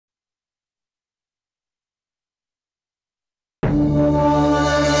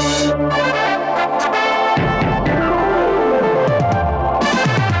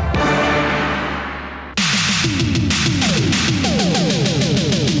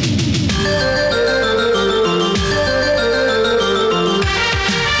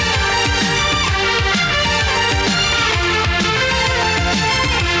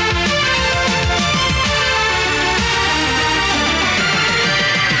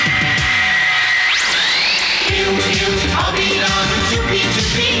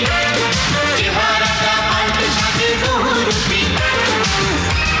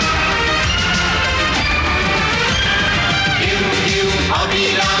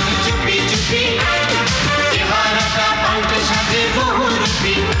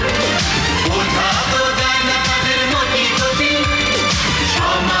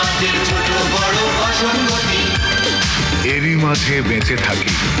মাঝে বেঁচে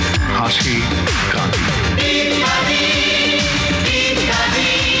থাকি হাসি কাঁদি।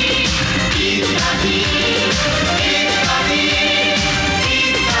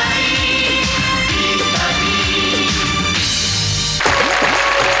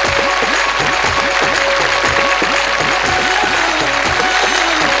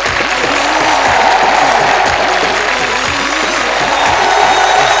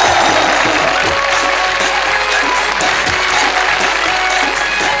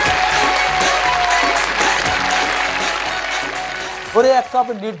 ভোরে এক কাপ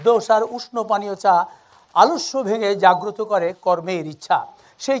নির্দোষ আর উষ্ণ পানীয় চা আলস্য ভেঙে জাগ্রত করে কর্মের ইচ্ছা।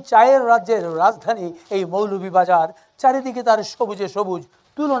 সেই চায়ের রাজ্যের রাজধানী এই মৌলভীবাজার, চারিদিকে তার সবুজে সবুজ,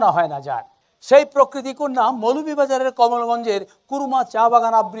 তুলনা হয় না যার। সেই প্রকৃতি কন্যা মৌলভীবাজারের কমলগঞ্জের কুরমা চা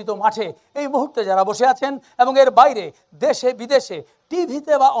বাগান আবৃত মাঠে এই মুহূর্তে যারা বসে আছেন এবং এর বাইরে দেশে বিদেশে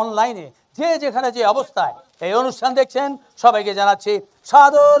টিভিতে বা অনলাইনে যে যেখানে যে অবস্থায় এই অনুষ্ঠান দেখছেন, সবাইকে জানাচ্ছি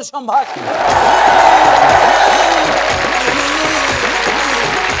সাদর সম্ভার।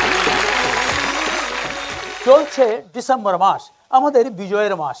 চলছে ডিসেম্বর মাস, আমাদের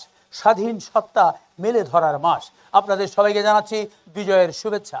বিজয়ের মাস, স্বাধীন সত্তা মেলে ধরার মাস। আপনাদের সবাইকে জানাচ্ছি বিজয়ের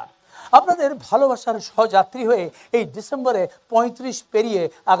শুভেচ্ছা। আপনাদের ভালোবাসার সহযাত্রী হয়ে এই ডিসেম্বরে 35 পেরিয়ে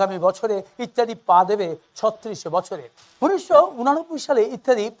আগামী বছরে ইত্যাদি পা দেবে 36 বছরে। 1989 সালে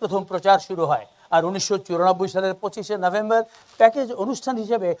ইত্যাদি প্রথম প্রচার শুরু হয়, আর 1994 সালের 25শে নভেম্বর প্যাকেজ অনুষ্ঠান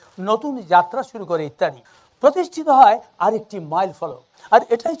হিসেবে নতুন যাত্রা শুরু করে ইত্যাদি। প্রতিষ্ঠিত হয় আরেকটি মাইল ফলক, আর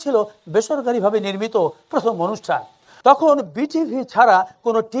এটাই ছিল বেসরকারিভাবে নির্মিত প্রথম অনুষ্ঠান। তখন বিটিভি ছাড়া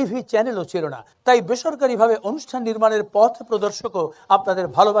কোনো টিভি চ্যানেলও ছিল না, তাই বেসরকারিভাবে অনুষ্ঠান নির্মাণের পথ প্রদর্শকও আপনাদের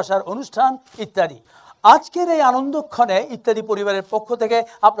ভালোবাসার অনুষ্ঠান ইত্যাদি। আজকের এই আনন্দক্ষণে ইত্যাদি পরিবারের পক্ষ থেকে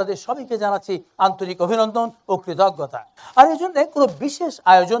আপনাদের সবাইকে জানাচ্ছি আন্তরিক অভিনন্দন ও কৃতজ্ঞতা। আর এই জন্য কোনো বিশেষ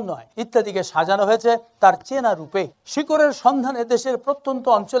আয়োজন নয়, ইত্যাদিকে সাজানো হয়েছে তার চেনা রূপে। শিকড়ের সন্ধানে দেশের প্রত্যন্ত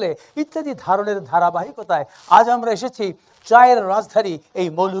অঞ্চলে ইত্যাদি ধারণের ধারাবাহিকতায় আজ আমরা এসেছি চায়ের রাজধানী এই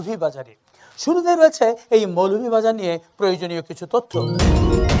মৌলভীবাজারে। শুরুতে রয়েছে এই মৌলভীবাজার নিয়ে প্রয়োজনীয় কিছু তথ্য।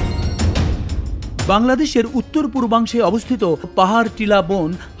 বাংলাদেশের উত্তর পূর্বাংশে অবস্থিত পাহাড়, টিলা, বন,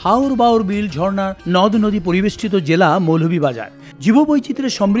 হাওর বাওর, বিল, ঝর্ণা, নদ নদী পরিবেষ্টিত জেলা মৌলভীবাজার।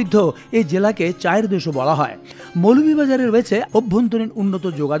 জীববৈচিত্র্যে সমৃদ্ধ এই জেলাকে চায়ের দেশও বলা হয়। মৌলভীবাজারে রয়েছে অভ্যন্তরীণ উন্নত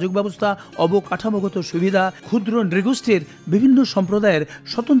যোগাযোগ ব্যবস্থা, অবকাঠামোগত সুবিধা, ক্ষুদ্র নৃগোষ্ঠীর বিভিন্ন সম্প্রদায়ের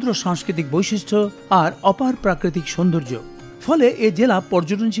স্বতন্ত্র সাংস্কৃতিক বৈশিষ্ট্য আর অপার প্রাকৃতিক সৌন্দর্য। ফলে এ জেলা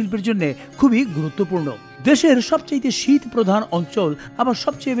পর্যটন শিল্পের জন্য খুবই গুরুত্বপূর্ণ। দেশের সবচেয়ে শীত প্রধান অঞ্চল, আবার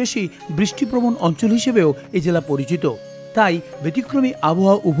সবচেয়ে বেশি বৃষ্টিপ্রবণ অঞ্চল হিসেবেও এই জেলা পরিচিত। তাই ব্যতিক্রমী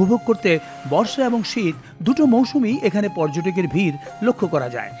আবহাওয়া উপভোগ করতে বর্ষা এবং শীত দুটো মৌসুমই এখানে পর্যটকের ভিড় লক্ষ্য করা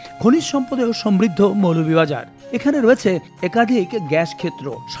যায়। খনিজ সম্পদেও সমৃদ্ধ মৌলভীবাজার। এখানে রয়েছে একাধিক গ্যাস ক্ষেত্র,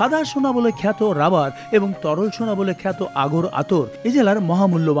 সাদা সোনা বলে খ্যাত রাবার এবং তরল সোনা বলে খ্যাত আগর আতর এ জেলার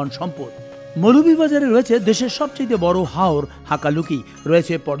মহামূল্যবান সম্পদ। মৌলভীবাজারে রয়েছে দেশের সবচেয়ে বড় হাওর হাকালুকি,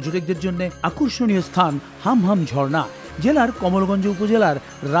 রয়েছে পর্যটকদের জন্য আকর্ষণীয় স্থান হামহাম ঝর্ণা। জেলার কমলগঞ্জ উপজেলার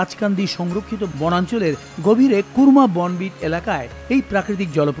রাজকান্দি সংরক্ষিত বনাঞ্চলের গভীরে কুরমা বনবিট এলাকায় এই প্রাকৃতিক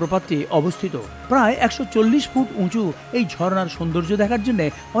জলপ্রপাতটি অবস্থিত। প্রায় 140 ফুট উঁচু এই ঝর্ণার সৌন্দর্য দেখার জন্য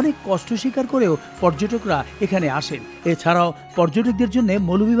অনেক কষ্ট স্বীকার করেও পর্যটকরা এখানে আসেন। এছাড়াও পর্যটকদের জন্য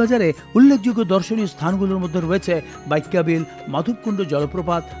মৌলভীবাজারে উল্লেখযোগ্য দর্শনীয় স্থানগুলোর মধ্যে রয়েছে বাইক্যাবিল, মাধবকুণ্ড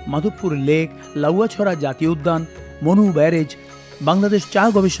জলপ্রপাত, মাধবপুর লেক, লাউয়াছড়া জাতীয় উদ্যান, মনু ব্যারেজ, বাংলাদেশ চা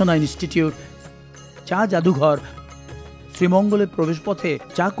গবেষণা ইনস্টিটিউট, চা জাদুঘর, শ্রীমঙ্গলের প্রবেশপথে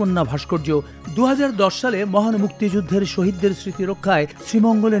চা কন্যা ভাস্কর্য। 2010 সালে মহান মুক্তিযুদ্ধের শহীদদের স্মৃতি রক্ষায়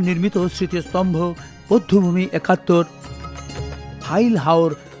শ্রীমঙ্গলে নির্মিত স্মৃতিস্তম্ভ, বৌদ্ধভূমি 71, হাইল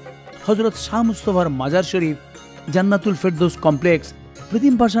হাওর, হজরত শাহ মুস্তফার মাজার শরীফ, জান্নাতুল ফেরদৌস কমপ্লেক্স,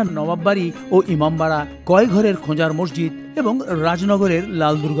 প্রীতিম পাশার নবাববাড়ি ও ইমামবাড়া, কয়ঘরের খোঁজার মসজিদ এবং রাজনগরের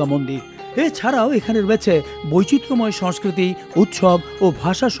লাল দুর্গা মন্দির। এছাড়াও এখানে রয়েছে বৈচিত্র্যময় সংস্কৃতি, উৎসব ও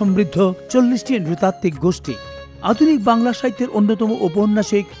ভাষা সমৃদ্ধ 40টি নৃতাত্ত্বিক গোষ্ঠী। আধুনিক বাংলা সাহিত্যের অন্যতম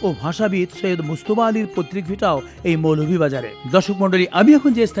ঔপন্যাসিক ও ভাষাবিদ সৈয়দ মুস্তফা আলীর পৈতৃক ভিটাও এই মৌলভীবাজারে। দর্শক মণ্ডলী, আমি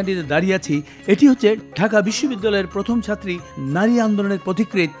এখন যে স্থানটিতে দাঁড়িয়ে আছি এটি হচ্ছে ঢাকা বিশ্ববিদ্যালয়ের প্রথম ছাত্রী, নারী আন্দোলনের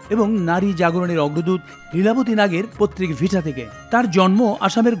পথিকৃৎ এবং নারী জাগরণের অগ্রদূত লীলাবতী নাগের পৈতৃক ভিটা থেকে। তার জন্ম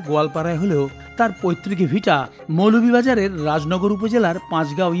আসামের গোয়ালপাড়ায় হলেও তার পৈতৃক ভিটা মৌলভীবাজারের রাজনগর উপজেলার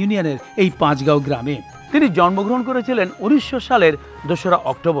পাঁচগাঁও ইউনিয়নের এই পাঁচগাঁও গ্রামে। তিনি জন্মগ্রহণ করেছিলেন 1900 সালের 2রা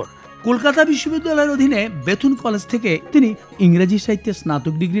অক্টোবর। কলকাতা বিশ্ববিদ্যালয়ের অধীনে বেথুন কলেজ থেকে তিনি ইংরেজি সাহিত্যে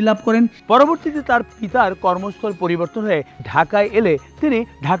স্নাতক ডিগ্রি লাভ করেন। পরবর্তীতে তার পিতার কর্মস্থল পরিবর্তন হয়ে ঢাকায় এলে তিনি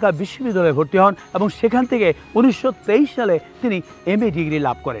ঢাকা বিশ্ববিদ্যালয়ে ভর্তি হন এবং সেখান থেকে 1923 সালে তিনি MA ডিগ্রি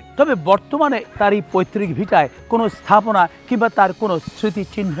লাভ করেন। তবে বর্তমানে তার এই পৈতৃক ভিটায় কোনো স্থাপনা কিংবা তার কোনো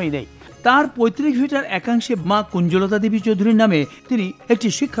স্মৃতিচিহ্নই নেই। তার ৩৫ ভিটার একাংশে মা কুঞ্জলতা দেবী চৌধুরীর নামে তিনি একটি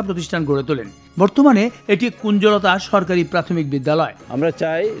শিক্ষা প্রতিষ্ঠান গড়ে তোলেন। বর্তমানে এটি কুঞ্জলতা সরকারি প্রাথমিক বিদ্যালয়। আমরা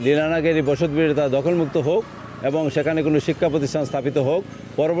চাই লীলানাগেরই বসতভিটা দখলমুক্ত হোক এবং সেখানে কোনো শিক্ষা প্রতিষ্ঠান স্থাপিত হোক,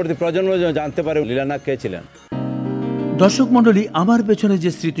 পরবর্তী প্রজন্ম যেন জানতে পারে লীলানাগ কে ছিলেন। দর্শক মণ্ডলী, আমার পেছনে যে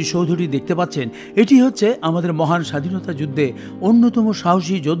স্মৃতিসৌধটি দেখতে পাচ্ছেন এটি হচ্ছে আমাদের মহান স্বাধীনতা যুদ্ধে অন্যতম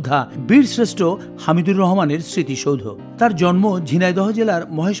সাহসী যোদ্ধা বীরশ্রেষ্ঠ হামিদুর রহমানের স্মৃতিসৌধ। তার জন্ম ঝিনাইদহ জেলার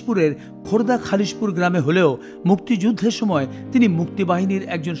মহেশপুরের খোর্দা খালিশপুর গ্রামে হলেও মুক্তিযুদ্ধের সময় তিনি মুক্তিবাহিনীর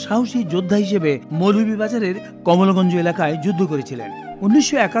একজন সাহসী যোদ্ধা হিসেবে মৌলভীবাজারের কমলগঞ্জ এলাকায় যুদ্ধ করেছিলেন।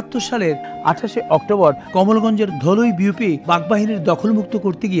 1971 সালের 28 অক্টোবর কমলগঞ্জের ধলই বিউপি বাগবাহিনীর দখলমুক্ত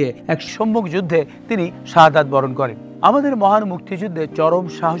করতে গিয়ে এক সম্মুখ যুদ্ধে তিনি শাহাদাত বরণ করেন। আমাদের মহান মুক্তিযুদ্ধে চরম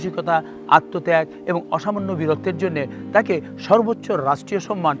সাহসিকতা, আত্মত্যাগ এবং অসামান্য বীরত্বের জন্য তাকে সর্বোচ্চ রাষ্ট্রীয়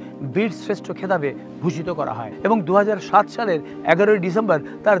সম্মান বীরশ্রেষ্ঠ খেতাবে ভূষিত করা হয় এবং 2007 সালের 11 ডিসেম্বর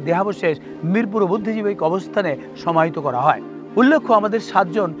তার দেহাবশেষ মিরপুর বুদ্ধিজীবী কবরস্থানে সমাহিত করা হয়। উল্লেখ্য, আমাদের 7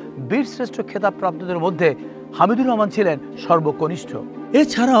 জন বীরশ্রেষ্ঠ খেতাব প্রাপ্তদের মধ্যে হামিদুর রহমান ছিলেন সর্বকনিষ্ঠ।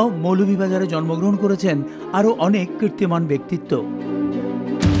 এছাড়াও মৌলভীবাজারে জন্মগ্রহণ করেছেন আরো অনেক কীর্তিমান ব্যক্তিত্ব।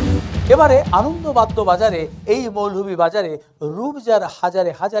 এবারে আনন্দবাদ্য বাজারে, এই মৌলভীবাজারে রূপ যার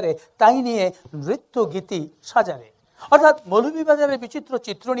হাজারে হাজারে, তাই নিয়ে নৃত্য গীতি সাজারে। অর্থাৎ মৌলভীবাজারের বিচিত্র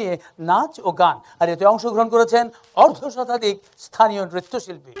চিত্র নিয়ে নাচ ও গান, আর এতে অংশগ্রহণ করেছেন অর্ধশতাধিক স্থানীয়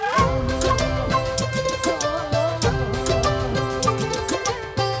নৃত্যশিল্পী।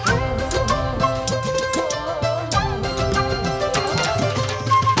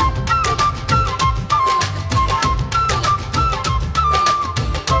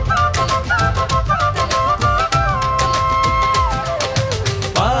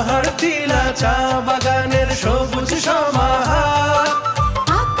 চা বাগানের সবুজ সমাহার,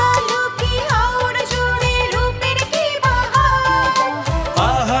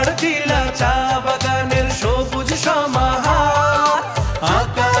 পাহাড় টিলা চা বাগানের সবুজ সমাহার,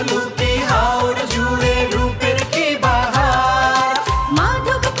 আকালুকি হাওড় জুড়ে রূপের কি বাহার,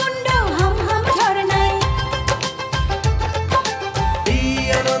 মাধবকুণ্ড হাম হাম ঝরনায় এই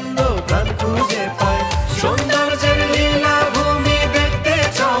আনন্দ প্রাণ খুঁজে পায়, সৌন্দর্যের লীলা ভূমি দেখতে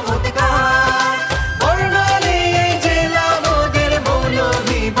চমৎকার, বর্ণালী এই জেলা মোদের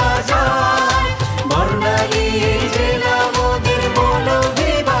মৌলভীবাজার, বর্ণালী এই জেলা মোদের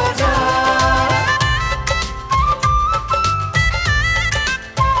মৌলভীবাজার।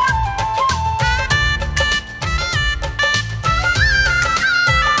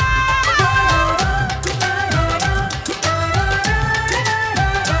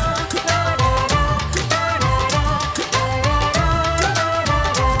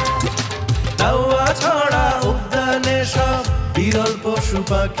 দাওয়া ছড়া উদ্যানে সব বিরল পশু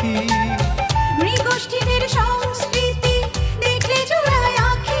পাখি, মৃগোষ্ঠীদের সংস্কৃতি দেখলে জোড়ায়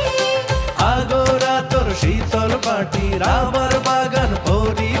আঁখি, আগোরা তোর শীতল পাটি, রাবার বাগান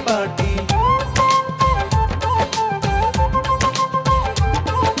পরিপাটি,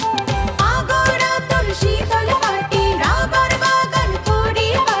 আগরা তোর শীতল পাটি, রাবার বাগান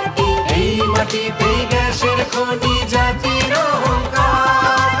পরিপাটি, এই মাটিতে গ্যাসের খনি জাতির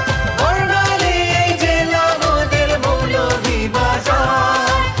অহংকার, বর্ণালী এই জেলা মোদের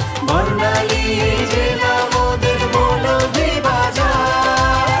মৌলভীবাজার, বর্ণালী এই জেলা মোদের মৌলভীবাজার।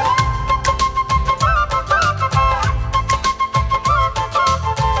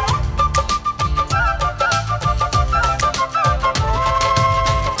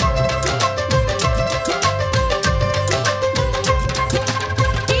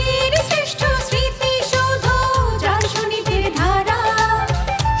 বীর শ্রেষ্ঠ স্মৃতিসৌধ যার শোনিতের ধারা,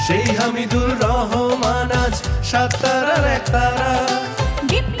 সেই হামিদুর রহমান আজ 7 তারার এক তারা,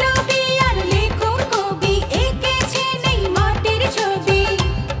 বিপ্লবী আর লেখক কবি এঁকেছেন এই মাটির ছবি,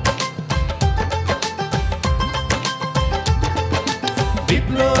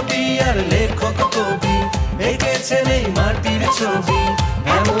 বিপ্লবী আর লেখক কবি এঁকেছেন এই মাটির ছবি,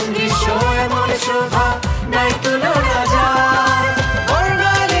 এমন দৃশ্য এমন শোভা নাই তুলনা যায়,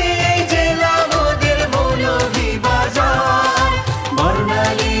 বর্ণালী এই জেলা মোদের মৌলভীবাজার,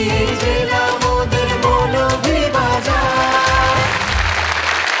 বর্ণালী এই জেলা মোদের মৌলভীবাজার।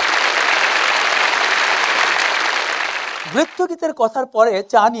 নৃত্যগীতের কথার পরে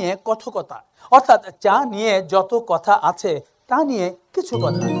চা নিয়ে কথকতা, অর্থাৎ চা নিয়ে যত কথা আছে তা নিয়ে কিছু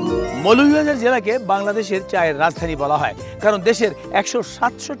কথা। মৌলভীবাজার জেলাকে বাংলাদেশের চায়ের রাজধানী বলা হয়, কারণ দেশের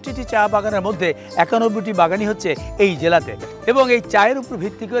 167টি চা বাগানের মধ্যে 91টি বাগানই হচ্ছে এই জেলাতে, এবং এই চায়ের উপর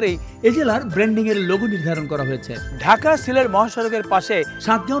ভিত্তি করেই এই জেলার ব্র্যান্ডিং এর লোগো নির্ধারণ করা হয়েছে। ঢাকা সিলেট মহাসড়কের পাশে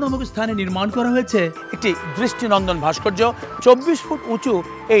সাতগাঁও নামক স্থানে নির্মাণ করা হয়েছে একটি দৃষ্টিনন্দন ভাস্কর্য। 24 ফুট উঁচু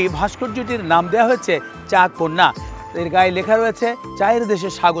এই ভাস্কর্যটির নাম দেওয়া হয়েছে চা কন্যা। এর গায়ে লেখা রয়েছে চায়ের দেশে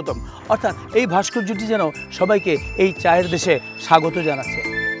স্বাগতম, অর্থাৎ এই ভাস্কর্যটি যেন সবাইকে এই চায়ের দেশে স্বাগত জানাচ্ছে।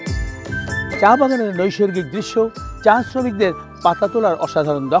 চা বাগানের নৈসর্গিক দৃশ্য, চা শ্রমিকদের পাতা তোলার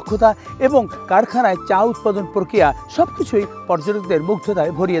অসাধারণ দক্ষতা এবং কারখানায় চা উৎপাদন প্রক্রিয়া সবকিছুই পর্যটকদের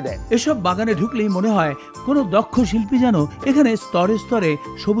মুগ্ধতায় ভরিয়ে দেয়। এসব বাগানে ঢুকলেই মনে হয় কোনো দক্ষ শিল্পী যেন এখানে স্তরে স্তরে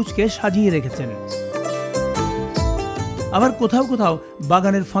সবুজকে সাজিয়ে রেখেছেন। আবার কোথাও কোথাও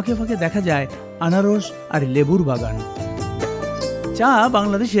বাগানের ফাঁকে ফাঁকে দেখা যায় আনারস আর লেবুর বাগান। চা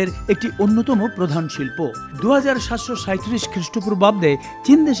বাংলাদেশের একটি অন্যতম প্রধান শিল্প। 2737 খ্রিস্টপূর্বাব্দে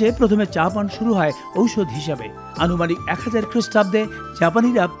চীন দেশে প্রথমে চা পান শুরু হয় ঔষধ হিসাবে। আনুমানিক 1000 খ্রিস্টাব্দে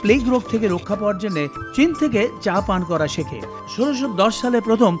জাপানিরা প্লেগ রোগ থেকে রক্ষা পাওয়ার জন্য চীন থেকে চা পান করা শেখে। 1610 সালে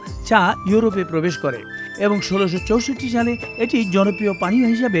প্রথম চা ইউরোপে প্রবেশ করে এবং 1664 সালে এটি জনপ্রিয় পানীয়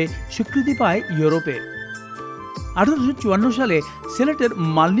হিসাবে স্বীকৃতি পায় ইউরোপে। 1854 সালে সিলেটের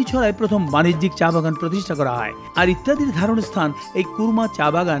মালনীছড়ায় প্রথম বাণিজ্যিক চা বাগান প্রতিষ্ঠা করা হয়। আর ইত্যাদির ধারণ স্থান এই কুরমা চা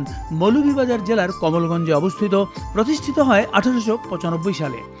বাগান মৌলভীবাজার জেলার কমলগঞ্জে অবস্থিত, প্রতিষ্ঠিত হয় 1895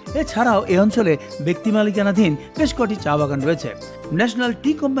 সালে। এছাড়াও এই অঞ্চলে ব্যক্তি মালিকানাধীন বেশ কটি চা বাগান রয়েছে। ন্যাশনাল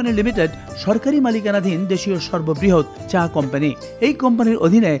টি কোম্পানি লিমিটেড সরকারি মালিকানাধীন দেশীয় সর্ববৃহৎ চা কোম্পানি। এই কোম্পানির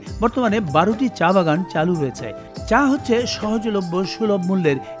অধীনে বর্তমানে 12টি চা বাগান চালু রয়েছে। চা হচ্ছে সহজলভ্য সুলভ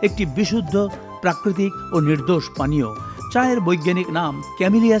মূল্যের একটি বিশুদ্ধ, প্রাকৃতিক ও নির্দোষ পানীয়। চায়ের বৈজ্ঞানিক নাম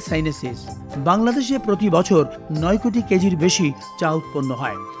ক্যামেলিয়া সাইনেসিস। বাংলাদেশে প্রতি বছর 9 কোটি কেজির বেশি চা উৎপন্ন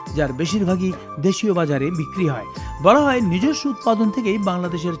হয়, যার বেশিরভাগই দেশীয় বাজারে বিক্রি হয়। বলা হয় নিজস্ব উৎপাদন থেকেই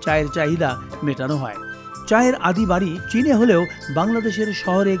বাংলাদেশের চায়ের চাহিদা মেটানো হয়। চায়ের আদি বাড়ি চীনে হলেও বাংলাদেশের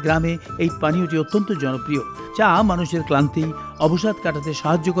শহরে গ্রামে এই পানীয়টি অত্যন্ত জনপ্রিয়। চা মানুষের ক্লান্তি, অবসাদ কাটাতে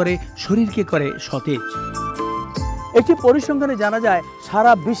সাহায্য করে, শরীরকে করে সতেজ। একটি পরিসংখ্যানে জানা যায়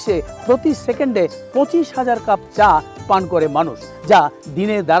সারা বিশ্বে প্রতি সেকেন্ডে 25,000 কাপ চা পান করে মানুষ, যা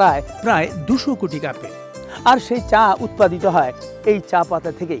দিনে দাঁড়ায় প্রায় 200 কোটি কাপে। আর সেই চা উৎপাদিত হয় এই চা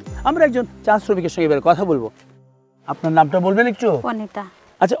পাতা থেকেই। আমরা একজন চা শ্রমিকের সঙ্গে এবার কথা বলবো। আপনার নামটা বলবেন একটু? অনিতা।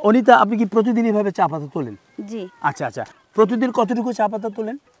 আচ্ছা অনিতা, আপনি কি প্রতিদিন এভাবে চা পাতা তোলেন? জি। আচ্ছা আচ্ছা, প্রতিদিন কতটুকু চা পাতা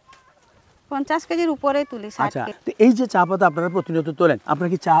তোলেন? 50 কেজির উপরে তুলি। আচ্ছা, তো এই যে চা পাতা আপনারা প্রতিনিয়ত তোলেন, আপনারা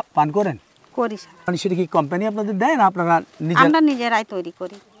কি চা পান করেন? করি। মানে সেটা কি কোম্পানি আপনাদের দেয় না আপনারা নিজেরা? আমরা নিজেরাই তৈরি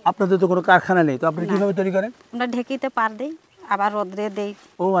করি। আপনাদের তো কোনো কারখানা নেই, তো আপনারা কিভাবে তৈরি করেন? আমরা ঢেকিতে পার দেই, আবার রোদ্রে দেই।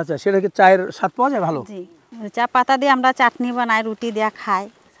 ও আচ্ছা, সেটা কি চায়ের স্বাদ পাওয়া যায় ভালো? জি। চা পাতা দিয়ে আমরা চাটনি বানাই, রুটি দিয়ে খাই।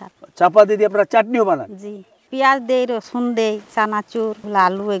 চা পাতা দিয়ে আপনারা চাটনিও বানান? জি। পেঁয়াজ দেই, রসুন দেই, চানাচুর,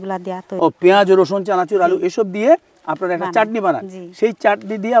 আলু এগুলা দেয়া তৈরি। ও পেঁয়াজ, রসুন, চানাচুর, আলু এসব দিয়ে আপনারা একটা চাটনি বানান। সেই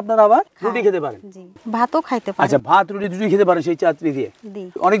চাটনি দিয়ে আপনারা আবার রুটি খেতে পারেন? জি। ভাতও খাইতে পারেন। আচ্ছা, ভাত রুটি দুটোই খেতে পারেন সেই চাটনি দিয়ে?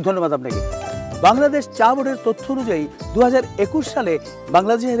 অনেক ধন্যবাদ আপনাকে। বাংলাদেশ চা বোর্ডের তথ্য অনুযায়ী 2021 সালে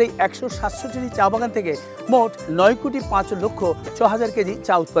বাংলাদেশের এই 167টি চা বাগান থেকে মোট 9,05,06,000 কেজি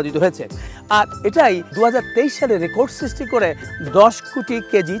চা উৎপাদিত হয়েছে। আর এটাই 2023 সালে রেকর্ড সৃষ্টি করে 10 কোটি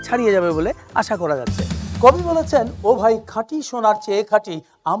কেজি ছাড়িয়ে যাবে বলে আশা করা যাচ্ছে। কবি বলেছেন, ও ভাই খাঁটি সোনার চেয়ে খাঁটি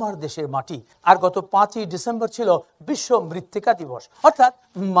আমার দেশের মাটি। আর গত 5ই ডিসেম্বর ছিল বিশ্ব মৃত্তিকা দিবস, অর্থাৎ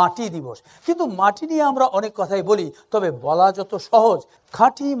মাটি দিবস। কিন্তু মাটি নিয়ে আমরা অনেক কথাই বলি, তবে বলা যত সহজ,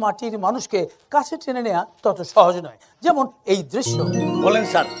 খাঁটি মাটির মানুষকে কাছে টেনে নেওয়া তত সহজ নয়। যেমন এই দৃশ্য। বলেন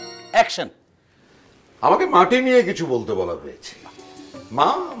স্যার, অ্যাকশন। আমাকে মাটি নিয়ে কিছু বলতে বলা হয়েছে। মা,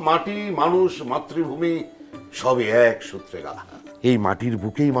 মাটি, মানুষ, মাতৃভূমি সবই এক সূত্রে গাঁথা। এই মাটির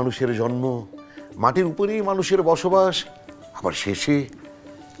বুকেই মানুষের জন্ম, মাটির উপরেই মানুষের বসবাস, আবার শেষে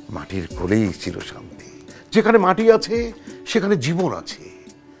মাটির কোলেই চিরশান্তি। যেখানে মাটি আছে সেখানে জীবন আছে,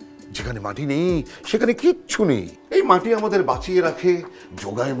 যেখানে মাটি নেই সেখানে কিচ্ছু নেই। এই মাটি আমাদের বাঁচিয়ে রাখে,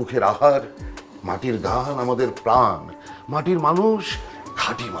 যোগায় মুখের আহার। মাটির গান আমাদের প্রাণ, মাটির মানুষ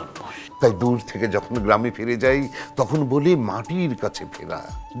খাঁটি মানুষ। তাই দূর থেকে যখন গ্রামে ফিরে যাই তখন বলি মাটির কাছে ফেরা।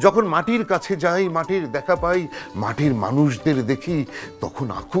 যখন মাটির কাছে যাই, মাটির দেখা পাই, মাটির মানুষদের দেখি, তখন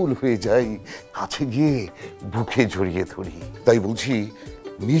আকুল হয়ে যাই, কাছে গিয়ে বুকে জড়িয়ে ধরি। তাই বলছি,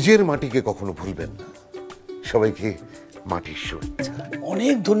 নিজের মাটিকে কখনো ভুলবেন না। সবাইকে মাটির শুভেচ্ছা।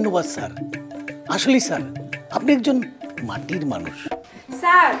 অনেক ধন্যবাদ স্যার। আসলে স্যার, আপনি একজন মাটির মানুষ।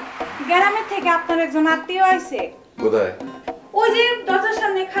 স্যার, গ্রামের থেকে আপনার একজন আত্মীয় আইছে। কোথায়? ওই যে দরজার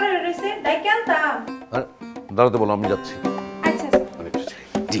সামনে খাড়া রয়েছে, ডাইকে আনতাম। দাঁড়াতে বলো, আমি যাচ্ছি। আচ্ছা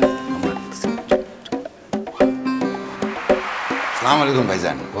জি, আমরা আসসালামু আলাইকুম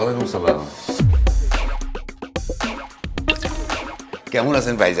ভাইজান। ওয়ালাইকুম সালাম। কেমন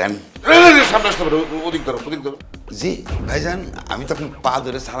আছেন ভাইজান? সামনে আসতে পারো, ওদিক ধরো, ওদিক ধরো। জি ভাইজান, আমি তখন পা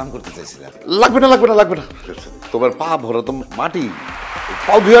ধরে সালাম করতে চাইছিলাম। লাগবে না, লাগবে না, লাগবে না। তোমার পা ভরা তো মাটি,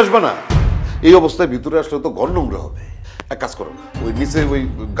 পাও ধুয়ে আসবে না। এই অবস্থায় ভিতরে আসলে তো ঘর নোংরা হবে। এক কাজ করো, ওই নিচে ওই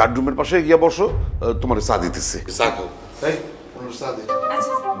গার্ডরুমের পাশে গিয়ে বসো, তোমার চা দিতেছে। চা খাও।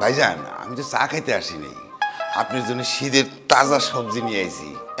 ভাইজান, আমি তো চা খাইতে আসিনি, আপনার জন্য শীতের তাজা সবজি নিয়ে আইছি,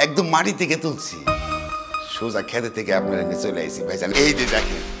 একদম মাটি থেকে তুলছি, সোজা খেতে থেকে আপনার এনে চলে আইছি ভাইজান। এই যে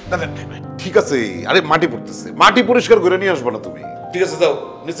দেখেন। ঠিক আছে, আরে মাটি পড়তেছে, মাটি পরিষ্কার করে নিয়ে আসবো না তুমি? ঠিক আছে, যাও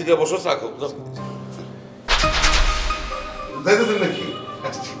নিচে গিয়ে বসো, চা খাও, যাও। যাইতেছেন নাকি?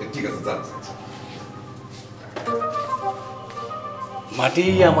 আচ্ছা ঠিক আছে, যাও। মাটি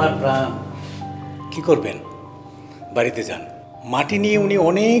আমার প্রাণ, কি করবেন, বাড়িতে যান। মাটি নিয়ে উনি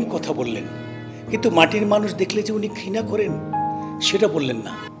অনেক কথা বললেন, কিন্তু মাটির মানুষ দেখলে যে উনি ঘৃণা করেন সেটা বললেন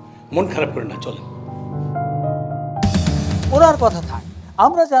না। মন খারাপ করেন না, চলেন। ওনার কথা থাক,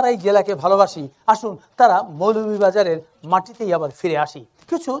 আমরা যারা এই জেলাকে ভালোবাসি, আসুন তারা মৌলভীবাজারের মাটিতেই আবার ফিরে আসি,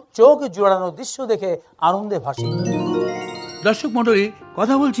 কিছু চোখ জোড়ানো দৃশ্য দেখে আনন্দে ভাসি। দর্শক মণ্ডলী,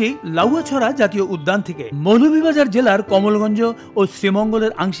 কথা বলছি লাউয়াছড়া জাতীয় উদ্যান থেকে। মৌলভীবাজার জেলার কমলগঞ্জ ও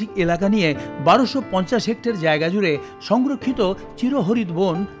শ্রীমঙ্গলের আংশিক এলাকা নিয়ে 1250 হেক্টর জায়গা জুড়ে সংরক্ষিত চিরহরিত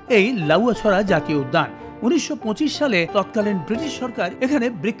বন এই লাউয়াছড়া জাতীয় উদ্যান। 1925 সালে তৎকালীন ব্রিটিশ সরকার এখানে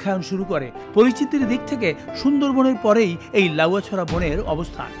বৃক্ষায়ন শুরু করে। পরিচিতির দিক থেকে সুন্দরবনের পরেই এই লাউয়াছড়া বনের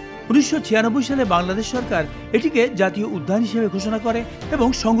অবস্থান। 1996 সালে বাংলাদেশ সরকার এটিকে জাতীয় উদ্যান হিসেবে ঘোষণা করে এবং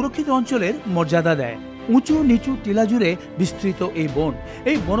সংরক্ষিত অঞ্চলের মর্যাদা দেয়। উঁচু নিচু টিলা জুড়ে বিস্তৃত এই বন।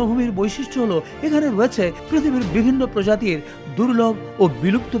 এই বনভূমির বৈশিষ্ট্য হলো এখানে রয়েছে পৃথিবীর বিভিন্ন প্রজাতির দুর্লভ ও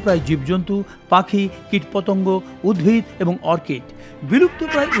বিলুপ্তপ্রায় জীবজন্তু, পাখি, কীটপতঙ্গ, উদ্ভিদ এবং অর্কিড।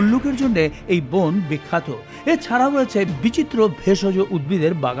 বিলুপ্তপ্রায় উল্লুকের জন্য এই বন বিখ্যাত। এছাড়াও রয়েছে বিচিত্র ভেষজ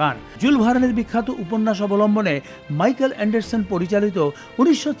উদ্ভিদের বাগান। জুল ভার্নের বিখ্যাত উপন্যাস অবলম্বনে মাইকেল অ্যান্ডারসন পরিচালিত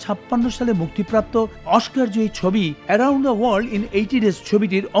 1956 সালে মুক্তিপ্রাপ্ত অস্কারজয়ী ছবি around the world in 80 days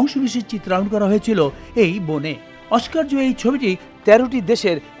ছবিটির অংশবিশেষ চিত্রায়ন করা হয়েছিল এই বনে। অস্কারজয়ী এই ছবিটি 13টি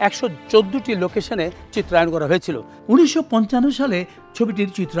দেশের 114টি লোকেশনে চিত্রায়ন করা হয়েছিল। 1955 সালে ছবিটির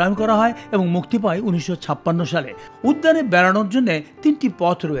চিত্রায়ন করা হয় এবং মুক্তি পায় 1956 সালে। উদ্যানে বেড়ানোর জন্য 3টি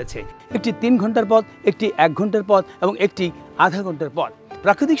পথ রয়েছে, একটি 3 ঘন্টার পথ, একটি 1 ঘন্টার পথ এবং একটি আধা ঘন্টার পথ।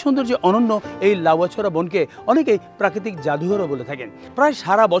 প্রাকৃতিক সৌন্দর্যে অনন্য এই লাউয়াছড়া বনকে অনেকেই প্রাকৃতিক জাদুঘরও বলে থাকেন। প্রায়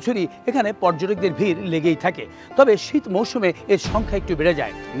সারা বছরই এখানে পর্যটকদের ভিড় লেগেই থাকে, তবে শীত মৌসুমে এর সংখ্যা একটু বেড়ে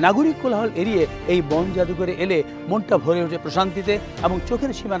যায়। নাগরিক কোলাহল এড়িয়ে এই বন জাদুঘরে এলে মনটা ভরে ওঠে প্রশান্তিতে এবং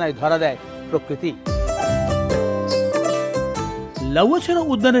চোখের সীমানায় ধরা দেয় প্রকৃতি। লাউয়াছড়া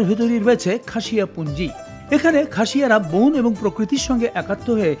উদ্যানের ভিতরেই রয়েছে খাসিয়া পুঞ্জি। এখানে খাসিয়ারা বন এবং প্রকৃতির সঙ্গে একাত্ম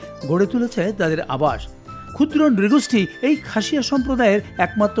হয়ে গড়ে তুলেছে তাদের আবাস। ক্ষুদ্র নৃগোষ্ঠী এই খাসিয়া সম্প্রদায়ের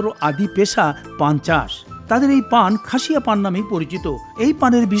একমাত্র আদি পেশা পান চাষ। তাদের এই পান খাসিয়া পান নামেই পরিচিত। এই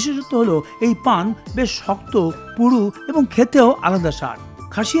পানের বিশেষত্ব হলো এই পান বেশ শক্ত, পুরু এবং খেতেও আলাদা স্বাদ।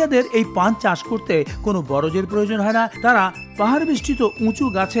 খাসিয়াদের এই পান চাষ করতে কোনো বরজের প্রয়োজন হয় না। তারা পাহাড় বেষ্টিত উঁচু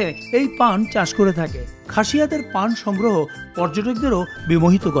গাছে এই পান চাষ করে থাকে। খাসিয়াদের পান সংগ্রহ পর্যটকদেরও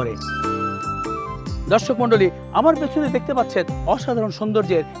বিমোহিত করে। দর্শক মণ্ডলী, আমার পেছনে দেখতে পাচ্ছেন অসাধারণ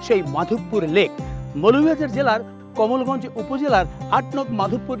সৌন্দর্যের সেই মাধবপুর লেক। মৌলভীবাজার জেলার কমলগঞ্জ উপজেলার 8 নং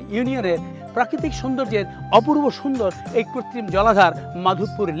মাধবপুর ইউনিয়নের প্রাকৃতিক সৌন্দর্যের অপূর্ব সুন্দর এই কৃত্রিম জলাধার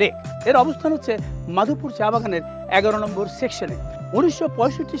মাধবপুর লেক। এর অবস্থান হচ্ছে মাধবপুর চা বাগানের 11 নম্বর সেকশনে।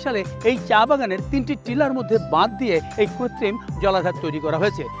 1965 সালে এই চা বাগানের 3টি টিলার মধ্যে বাঁধ দিয়ে এই কৃত্রিম জলাধার তৈরি করা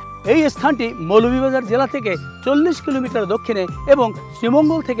হয়েছে। এই স্থানটি মৌলভীবাজার জেলা থেকে 40 কিলোমিটার দক্ষিণে এবং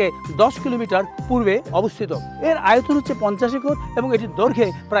শ্রীমঙ্গল থেকে 10 কিলোমিটার পূর্বে অবস্থিত। এর আয়তন হচ্ছে 50 একর এবং এটির দৈর্ঘ্যে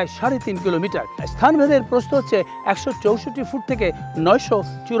প্রায় 3.5 কিলোমিটার। স্থানভেদের প্রস্থ হচ্ছে 164 ফুট থেকে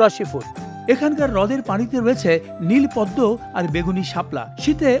 984 ফুট। এখানকার হ্রদের পানিতে রয়েছে নীল পদ্ম আর বেগুনি শাপলা।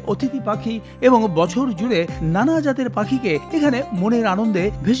 শীতে অতিথি পাখি এবং বছর জুড়ে নানা জাতের পাখিকে এখানে মনের আনন্দে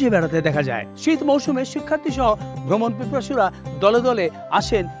ভেসে বেড়াতে দেখা যায়। শীত মৌসুমে শিক্ষার্থী সহ ভ্রমণ পিপাসুরা দলে দলে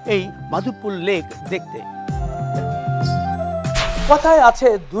আসেন এই মাধবপুর লেক দেখতে। কথায় আছে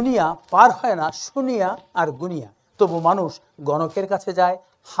দুনিয়া পার হয় না শুনিয়া আর গুনিয়া, তবু মানুষ গণকের কাছে যায়,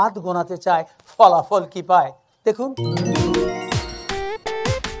 হাত গোনাতে চায়, ফলাফল কি পায় দেখুন।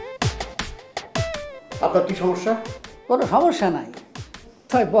 আপনার কি সমস্যা? কোনো সমস্যা নাই,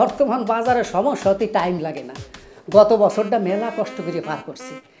 তবে বর্তমান বাজারে সমস্যা হতে টাইম লাগে না। গত বছরটা মেলা কষ্ট করে পার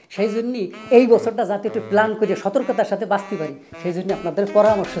করছি, সেই জন্যই এই বছরটা যাতে একটু প্ল্যান করে সতর্কতার সাথে বাঁচতে পারি, সেই জন্য আপনাদের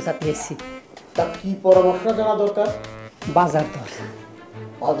পরামর্শ চাপিয়েছি। তা কি পরামর্শ জানা দরকার? বাজার দর।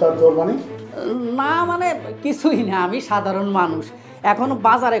 বাজার দর মানে? না মানে কিছুই না, আমি সাধারণ মানুষ। এখন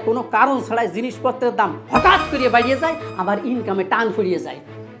বাজারে কোনো কারণ ছাড়াই জিনিসপত্রের দাম হঠাৎ করে বাড়িয়ে যায়, আমার ইনকামে টান ফুরিয়ে যায়।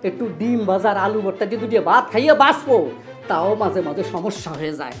 একটু ডিম বাজার আলু ভর্তা দিয়ে দুটো ভাত খাইয়ে বাঁচবো, তাও মাঝে মাঝে সমস্যা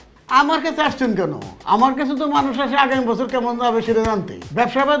হয়ে যায়। আমার কাছে আসছেন কেন? আমার কাছে তো মানুষ আসে আগামী বছর কেমন যাবে সেটা জানতে।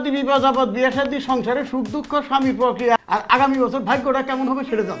 ব্যবসাবাদী, বিবাদ আপদ, বিয়ে শাদী, সংসারে সুখ দুঃখ, স্বামীর প্রক্রিয়া, আর আগামী বছর ভাগ্যটা কেমন হবে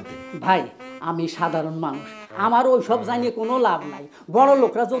সেটা জানতে। ভাই আমি সাধারণ মানুষ, আমার ওই সব জানিয়ে কোনো লাভ নাই। বড়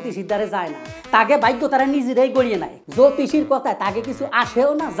লোকরা জ্যোতিষীর দ্বারে যায় না, তাকে ভাগ্য তারা নিজেরাই গড়িয়ে নেয়। জ্যোতিষীর কথায় তাকে কিছু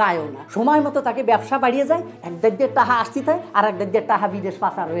আসেও না যায়ও না, সময় মতো তাকে ব্যবসা বাড়িয়ে যায়, এক দেড় টাকা আসতে থাকে আর এক দেড় টাকা বিদেশ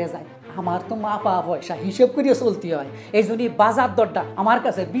পাচার হয়ে যায়। আমার তো মা পাওয়া পয়সা হিসেব করিয়ে চলতে হয়, এই জন্যই বাজার দরটা আমার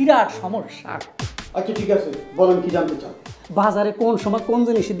কাছে বিরাট সমস্যা। আচ্ছা ঠিক আছে, বলেন কি জানতে চান? বাজারে কোন সময় কোন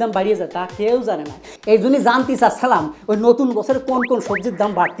জিনিসের দাম বাড়িয়ে যায় তা কেউ জানে না, এই জন্যই জানতে চাচ্ছিলাম ওই নতুন বছরে কোন কোন সবজির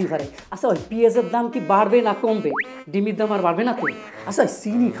দাম বাড়তে পারে। আচ্ছা ওই পেঁয়াজের দাম কি বাড়বে না কমবে? ডিমের দাম আর বাড়বে না তো? আচ্ছা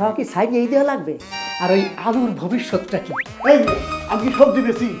চিনি খাওয়া কি সাইড এই দেওয়া লাগবে? আর ওই আলুর ভবিষ্যৎটা কি? এই আমি কি সবজি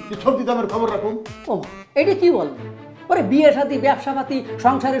বেশি, সবজি দামের খবর রাখুন। ও এটা কি বলবেন? ওরে বিয়ে শাদী, ব্যবসাপাতি,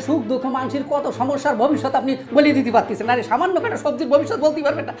 সংসারে সুখ দুঃখ, মানুষের কত সমস্যার ভবিষ্যৎ আপনি বলে দিতে পারতেছেন, আরে সামান্য একটা সবজির ভবিষ্যৎ বলতে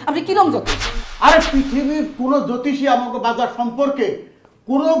পারবেন না? আপনি কিরম জ্যোতিষ? আরে পৃথিবীর কোনো জ্যোতিষী আমাকে বাজার সম্পর্কে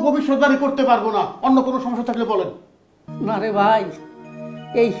কোনো ভবিষ্যৎবাণী করতে পারবো না। অন্য কোনো সমস্যা থাকলে বলেন। না রে ভাই,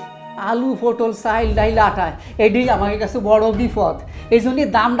 এই আলু, পটল, চাইল, ডাইল, আটায় এটাই আমার কাছে বড় বিপদ। এই জন্যই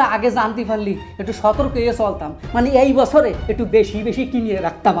দামটা আগে জানতে পারলি একটু সতর্ক হয়ে চলতাম, মানে এই বছরে একটু বেশি বেশি কিনে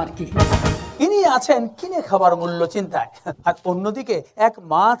রাখতাম আর কি। ইনি আছেন কিনে খাবার মূল্য চিন্তায়, আর অন্যদিকে এক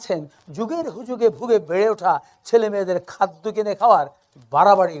মা আছেন যুগের হুযুগে ভুগে বেড়ে ওঠা ছেলে মেয়েদের খাদ্য কিনে খাওয়ার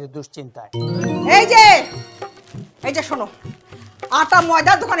বাড়াবাড়ির দুশ্চিন্তায়। এই যে শোনো, আটা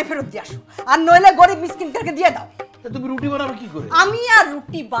ময়দা দোকানে ফেরত দিয়ে আসো, আর নইলে গরিব মিসকিনদেরকে দিয়ে দাও। তুমি রুটি বানাবে কি করে? আমি আর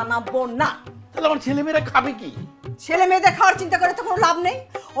রুটি বানাবো না। তাহলে আমার ছেলে মেয়েরা খাবে কি? ছেলে মেয়েদের খাওয়ার চিন্তা করে তো কোনো লাভ নেই,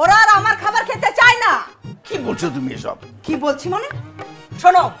 ওরা আর আমার খাবার খেতে চায় না। কি বলছো তুমি এসব? কি বলছি মানে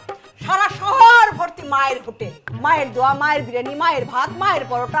শোনো, সারা শহর ভর্তি মায়ের হোটেল, মায়ের দোয়া, মায়ের বিরিয়ানি, মায়ের ভাত, মায়ের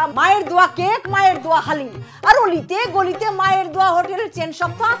পরোটা, মায়ের দোয়া কেক, মায়ের দোয়া হালিম, আর অলিতে গলিতে মায়ের দোয়া হোটেলের চেন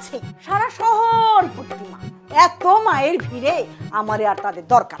সব তো আছে। সারা শহর ভর্তি মা, এত মায়ের ভিড়ে আমারে আর তাদের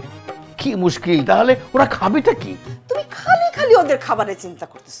দরকার নেই। কি মুশকিল, তাহলে ওরা খাবেটা কি? তুমি খালি খালি ওদের খাবারের চিন্তা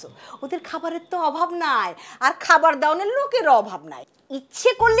করতেছো। ওদের খাবারের তো অভাব নাই, আর খাবার দাওনের লোকেরও অভাব নাই।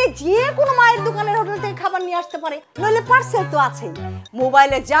 ইচ্ছে করলে যে কোনো মায়ের দোকানের হোটেল থেকে খাবার নিয়ে আসতে পারে, নইলে পার্সেল তো আছেই।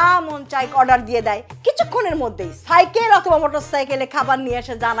 মোবাইলে যা মন চাই অর্ডার দিয়ে দেয়, কিছুক্ষণের মধ্যেই সাইকেল অথবা মোটর সাইকেলে খাবার নিয়ে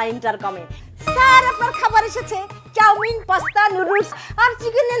এসে জানায় ইন্টারকমে, স্যার আপনার খাবার এসেছে। চাউমিন, পাস্তা, নুডলস আর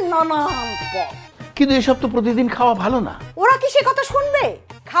চিকেনের নানান পদ। কিন্তু এসব তো প্রতিদিন খাওয়া ভালো না। ওরা কি সে কথা শুনবে?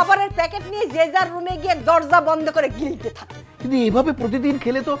 খাবারের প্যাকেট নিয়ে যে যার রুমে গিয়ে দরজা বন্ধ করে গিলতে থাকে। কিন্তু এভাবে প্রতিদিন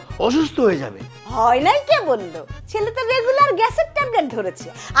খেলে তো অসুস্থ হয়ে যাবে। হয় নাই কে বললো? ছেলে তো রেগুলার গ্যাসের ট্যাবলেট ধরেছে,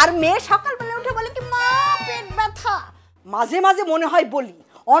 আর মেয়ে সকালবেলা উঠে বলে কি মা পেট ব্যথা। মাঝে মাঝে মনে হয় বলি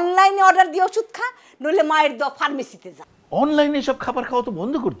অনলাইনে অর্ডার দিয়ে ওষুধ খা, নইলে মায়ের দোয়া ফার্মেসিতে যা। অনলাইনে সব খাবার খাওয়া তো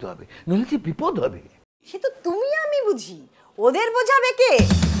বন্ধ করতে হবে, নইলে যে বিপদ হবে। সে তো তুমি আমি বুঝি, ওদের বোঝাবে কে?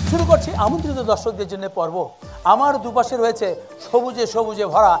 শুরু করছি আমন্ত্রিত দর্শকদের জন্য পর্ব। আমার দুপাশে রয়েছে সবুজে সবুজে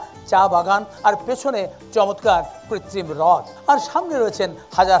ভরা চা বাগান, আর পেছনে চমৎকার কৃত্রিম হ্রদ, আর সামনে রয়েছেন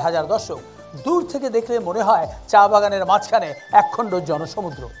হাজার হাজার দর্শক। দূর থেকে দেখলে মনে হয় চা বাগানের মাঝখানে একখণ্ড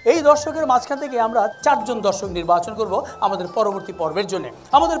জনসমুদ্র। এই দর্শকের মাঝখান থেকে আমরা 4 জন দর্শক নির্বাচন করব আমাদের পরবর্তী পর্বের জন্য।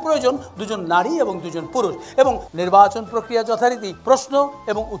 আমাদের প্রয়োজন 2 জন নারী এবং 2 জন পুরুষ, এবং নির্বাচন প্রক্রিয়া যথারীতি প্রশ্ন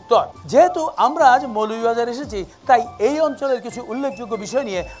এবং উত্তর। যেহেতু আমরা আজ মৌলভীবাজার এসেছি, তাই এই অঞ্চলের কিছু উল্লেখযোগ্য বিষয়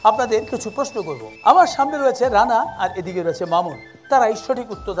নিয়ে আপনাদের কিছু প্রশ্ন করব। আমার সামনে রয়েছে রানা, আর এদিকে রয়েছে মামুন। তারাই সঠিক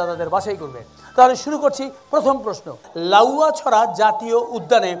উত্তরদাতাদের বাছাই করবে। তাহলে শুরু করছি প্রথম প্রশ্ন। লাউয়াছড়া জাতীয়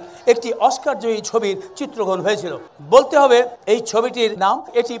উদ্যানে একটি অস্কারজয়ী ছবির চিত্রগ্রহণ হয়েছিল। বলতে হবে এই ছবিটির নাম,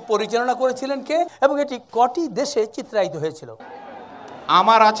 এটি পরিচালনা করেছিলেন কে, এবং এটি কটি দেশে চিত্রায়িত হয়েছিল?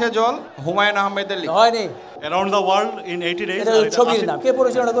 আমার আছে জল, হুমায়ুন আহমেদের লেখা। হয়নি। Around the world in 80 days. এটা ছবির নাম, কে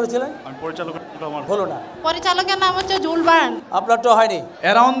পরিচালনা করেছিলেন? আমি পরিচালক আমার হলো না। পরিচালকের নাম হচ্ছে জুল ভার্ন। আপনারটা হয়নি।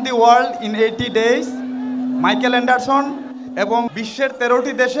 Around the world in 80 days, Michael Anderson, এবং বিশ্বের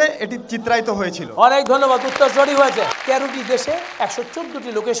 13টি দেশে এটি চিত্রায়িত হয়েছিল। অনেক ধন্যবাদ, উত্তর সঠিক হয়েছে। 13টি দেশে 114টি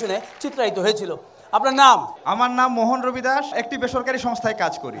লোকেশনে চিত্রায়িত হয়েছিল। আপনার নাম? আমার নাম মোহন রবি দাস, একটি বেসরকারি সংস্থায়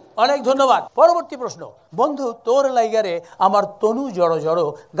কাজ করি। অনেক ধন্যবাদ। পরবর্তী প্রশ্ন। বন্ধু তোর লাইগারে আমার তনু জড়ো জড়ো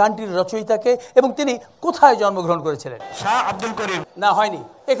গানটির রচয়িতাকে, এবং তিনি কোথায় জন্মগ্রহণ করেছিলেন? শাহ আব্দুল করিম। না, হয়নি।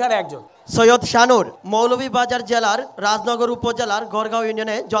 এখানে একজন। সৈয়দ শানুর মৌলভীবাজার জেলার রাজনগর উপজেলার গড়গাঁও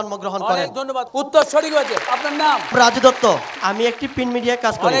ইউনিয়নে জন্মগ্রহণ করেন। অনেক ধন্যবাদ, উত্তর সঠিক হয়েছে। আপনার নাম? রাজু দত্ত, আমি একটি প্রিন্ট মিডিয়ায়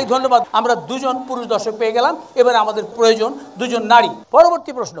কাজ করি। অনেক ধন্যবাদ। আমরা 2 জন পুরুষ দর্শক পেয়ে গেলাম, এবারে আমাদের প্রয়োজন 2 জন নারী।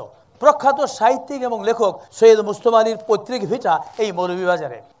 পরবর্তী প্রশ্ন। প্রখ্যাত সাহিত্যিক এবং লেখক সৈয়দ মুস্তফা আলীর পৈতৃক ভিটা এই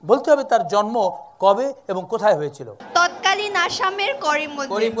মৌলভীবাজারে। বলতে হবে তার জন্ম কবে এবং কোথায় হয়েছিল? তৎকালীন আসামের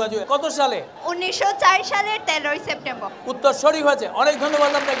করিমগঞ্জে। কত সালে? 1904 সালের 13 সেপ্টেম্বর। উত্তর সঠিক হয়েছে। অনেক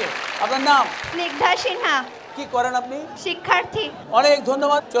ধন্যবাদ আপনাকে। আপনার নাম? স্নিগ্ধা সিনহা। কি করেন আপনি? শিক্ষার্থী। অনেক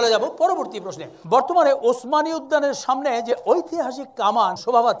ধন্যবাদ। চলে যাব পরবর্তী প্রশ্নে। বর্তমানে ওসমানী উদ্যানের সামনে যে ঐতিহাসিক কামান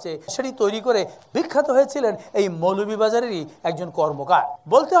শোভা পাচ্ছে সেটি তৈরি করে বিখ্যাত হয়েছিলেন এই মৌলভীবাজারেরই একজন কর্মকার।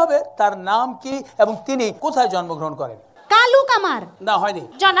 বলতে হবে তার নাম কি এবং তিনি কোথায় জন্মগ্রহণ করেন। কালু কামার। না, হয়নি।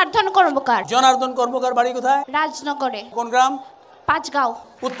 জনার্দন কর্মকার। জনার্দন কর্মকার বাড়ি কোথায়? রাজনগরে। কোন গ্রাম? পাঁচগাঁও।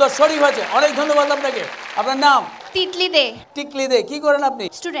 উত্তর সঠিক হয়েছে, অনেক ধন্যবাদ আপনাকে। আপনার নাম? তিতলি দে। টিকলি দে। কি করেন আপনি?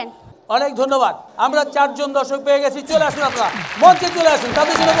 স্টুডেন্ট। অনেক ধন্যবাদ। আমরা 4 জন দর্শক পেয়ে গেছি। চলে আসুন, আপনারা মঞ্চে চলে আসুন,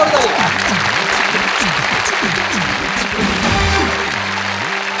 তাদের জন্য করতালি।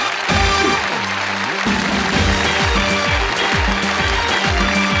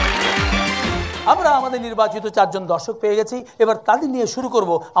 আমরা আমাদের নির্বাচিত 4 জন দর্শক পেয়ে গেছি। এবার তাদের নিয়ে শুরু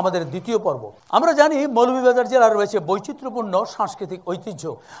করব আমাদের দ্বিতীয় পর্ব। আমরা জানি মৌলভীবাজার জেলার রয়েছে বৈচিত্র্যপূর্ণ সাংস্কৃতিক ঐতিহ্য,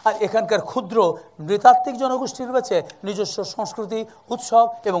 আর এখানকার ক্ষুদ্র নৃতাত্ত্বিক জনগোষ্ঠীর রয়েছে নিজস্ব সংস্কৃতি, উৎসব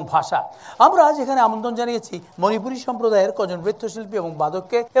এবং ভাষা। আমরা আজ এখানে আমন্ত্রণ জানিয়েছি মণিপুরী সম্প্রদায়ের কজন নৃত্যশিল্পী এবং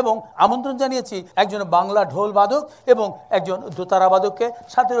বাদককে, এবং আমন্ত্রণ জানিয়েছি একজন বাংলা ঢোল বাদক এবং একজন দোতারা বাদককে,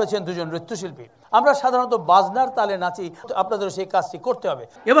 সাথে রয়েছেন 2 জন নৃত্যশিল্পী। আমরা সাধারণত বাজনার তালে নাচি, আপনাদের সেই কাজটি করতে হবে।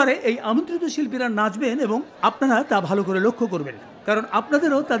 এবারে এই আমন্ত্রিত শিল্পীরা নাচবেন এবং আপনারা তা ভালো করে লক্ষ্য করবেন, কারণ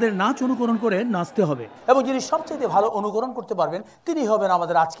আপনাদেরও তাদের নাচ অনুকরণ করে নাচতে হবে। এবং যিনি সবচেয়ে ভালো অনুকরণ করতে পারবেন তিনি হবেন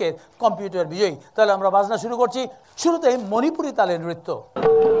আমাদের আজকের কম্পিউটার বিজয়ী। তাহলে আমরা বাজনা শুরু করছি। শুরুতে মণিপুরী তালে নৃত্য।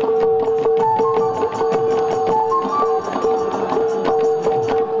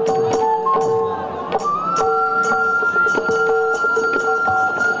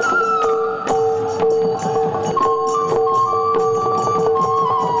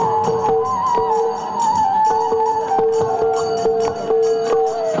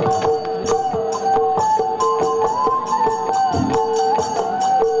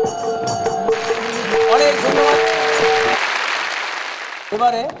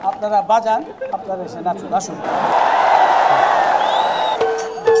 এবারে আপনারা বাজান, আপনারা এসে নাচুন, আসুন।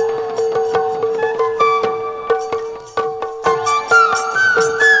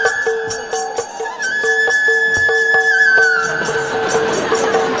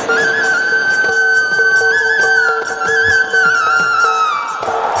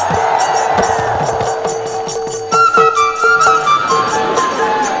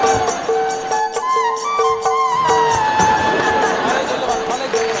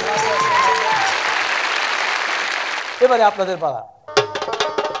 এবারে আপনাদের পালা।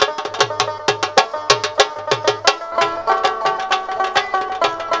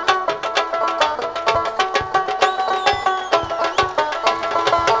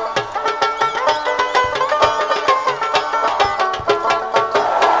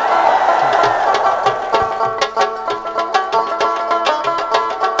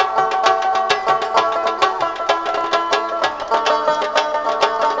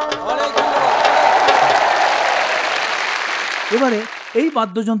 এবারে এই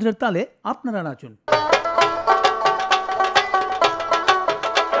বাদ্যযন্ত্রের তালে আপনারা নাচুন।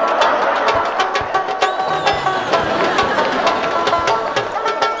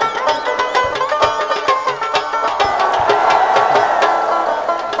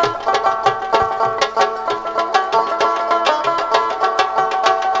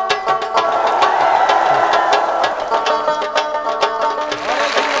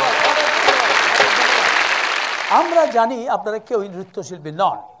 আমরা জানি আপনারা কেউ নৃত্যশিল্পী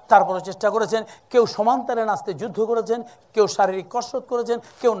নন, তারপরে চেষ্টা করেছেন, কেউ সমান্তরে নাচতে যুদ্ধ করেছেন, কেউ শারীরিক কসরত করেছেন,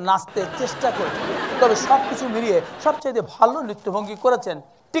 কেউ নাচতে চেষ্টা করেছেন। তবে সব কিছু মিলিয়ে সবচেয়ে ভালো নৃত্যভঙ্গি করেছেন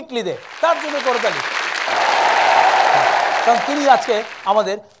টিকলি দে, তার জন্য করতালি, কারণ তিনি আজকে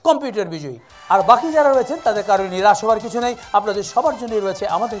আমাদের কম্পিউটার বিজয়ী। আর বাকি যারা রয়েছেন তাদের কারণে নিরাশ হওয়ার কিছু নেই। আপনাদের সবার জন্যই রয়েছে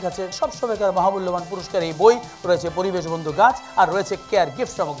আমাদের কাছে সবসময়কার মহামূল্যবান পুরস্কার এই বই, রয়েছে পরিবেশ বন্ধু গাছ, আর রয়েছে কেয়ার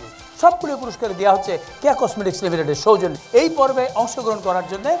গিফট সামগ্রী। সবগুলো পুরস্কার দেওয়া হচ্ছে কেয়া কসমেটিক্স লিমিটেডের সৌজন্যে। এই পর্বে অংশগ্রহণ করার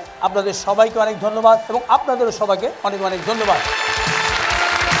জন্য আপনাদের সবাইকে অনেক ধন্যবাদ এবং আপনাদেরও সবাইকে অনেক অনেক ধন্যবাদ।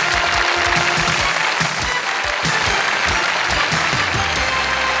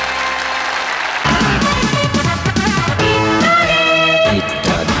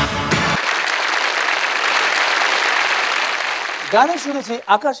 গানে শুনেছি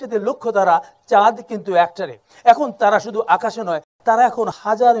আকাশেতে লক্ষ্য তারা, চাঁদ কিন্তু একটারে। এখন তারা শুধু আকাশে নয়, তারা এখন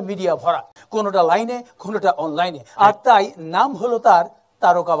হাজার মিডিয়া ভরা, কোনোটা লাইনে কোনোটা অনলাইনে, আর তাই নাম হলো তার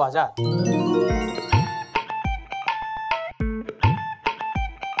তারকা বাজার।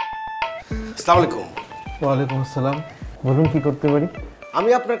 আসসালামু আলাইকুম। ওয়ালাইকুম আসসালাম, বলুন কি করতে পারি? আমি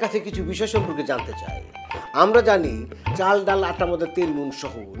আপনার কাছে কিছু বিষয় সম্পর্কে জানতে চাই। আমরা জানি চাল ডাল আটা মধ্যে তেল নুন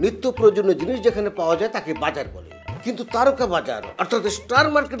সহ নিত্য প্রয়োজনীয় জিনিস যেখানে পাওয়া যায় তাকে বাজার বলে, কিন্তু তারকা বাজার অর্থাৎ স্টার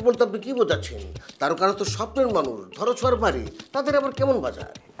মার্কেট বলতে আপনি কি বোঝাচ্ছেন? তারকারা তো স্বপ্নের মানুষ, ধরো ছোঁয়ার বাড়ি, তাদের আবার কেমন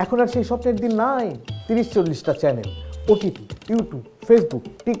বাজার? এখন আর সেই স্বপ্নের দিন নাই। 30-40টা চ্যানেল, ওটিটি, ইউটিউব, ফেসবুক,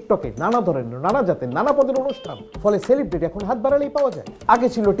 টিকটকে নানা ধরনের, নানা জাতের, নানা পদের অনুষ্ঠান। ফলে সেলিব্রিটি এখন হাত বাড়ালেই পাওয়া যায়। আগে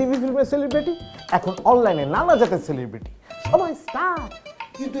ছিল টিভি ফিল্মের সেলিব্রিটি, এখন অনলাইনে নানা জাতের সেলিব্রিটি, সবাই স্টার।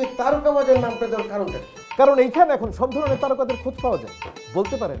 কিন্তু এই তারকা বাজার নামটা দেওয়ার কারণটা কি? কারণ এইখানে এখন সব ধরনের তারকাদের খোঁজ পাওয়া যায়।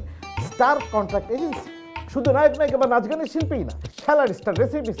 বলতে পারেন স্টার কন্ট্রাক্ট এজেন্সি। শুধু নায়ক নায়িকা বা নাচ গানের শিল্পীই না, খেলার star,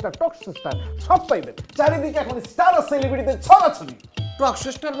 recipe star, talk show star সব পাইবেন। চারিদিকে এখন স্টার আর সেলিব্রিটিদের ছড়াছড়ি। টক শো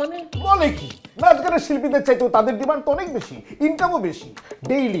স্টার মানে বলে কি, নাচ গানের শিল্পীদের চাইতেও তাদের ডিমান্ড তো অনেক বেশি, ইনকামও বেশি।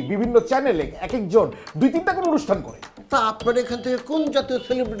 ডেইলি বিভিন্ন চ্যানেলে এক একজন 2-3টা করে অনুষ্ঠান করে। তা আপনার এখান থেকে কোন জাতীয়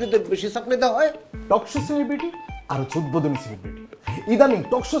সেলিব্রিটিদের বেশি সাপ্লাই দেওয়া হয়? টক শো সেলিব্রিটি আর উদ্বোধনী সেলিব্রিটি। ইদানিং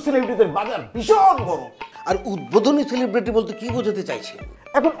টক শো সেলিব্রিটিদের বাজার ভীষণ বড়। আর উদ্বোধনী সেলিব্রিটি বলতে কি বোঝাতে চাইছে?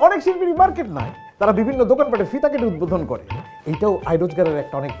 এখন অনেক শিল্পীর মার্কেট নাই, তারা বিভিন্ন দোকানপাটে ফিতা কেটে উদ্বোধন করে। এইটাও আয় রোজগারের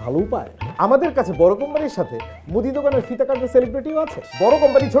একটা অনেক ভালো উপায়। আমাদের কাছে বড় কোম্পানির সাথে মুদি দোকানের ফিতা কাটার সেলিব্রিটিও আছে। বড়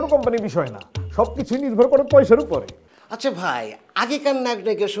কোম্পানি ছোট কোম্পানির বিষয় না, সবকিছুই নির্ভর করে পয়সার উপরে। আচ্ছা ভাই, আগেকার নায়ক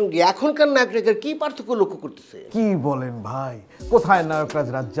নায়িকার সঙ্গে এখনকার নায়ক নায়িকার কি পার্থক্য লক্ষ্য করতেছে? কি বলেন ভাই, কোথায় নায়করাজ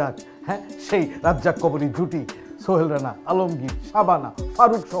রাজ্জাক? হ্যাঁ, সেই রাজ্জাক কবরী জুটি, সোহেল রানা, আলমগীর, শাবানা,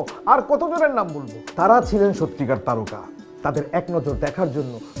 ফারুক সহ আর কতজনের নাম বলবো। তারা ছিলেন সত্যিকার তারকা। তাদের এক নজর দেখার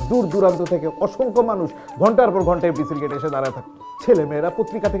জন্য দূর দূরান্ত থেকে অসংখ্য মানুষ ঘন্টার পর ঘন্টা এফডিসির গেটে এসে দাঁড়ায় থাকতো। ছেলেমেয়েরা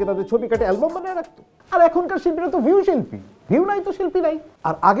পত্রিকা থেকে তাদের ছবি কাটে অ্যালবাম বানিয়ে রাখতো। আর এখনকার শিল্পীরা তো ভিউ শিল্পী, ভিউ নাই তো শিল্পী নাই।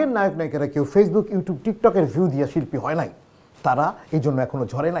 আর আগের নায়ক নায়িকারা কেউ ফেসবুক, ইউটিউব, টিকটকের ভিউ দিয়া শিল্পী হয় নাই। তারা এই জন্য এখনো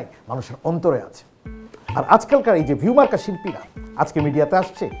ঝরে নাই, মানুষের অন্তরে আছে। আর আজকালকার এই যে ভিউ মার্কা শিল্পীরা আজকে মিডিয়াতে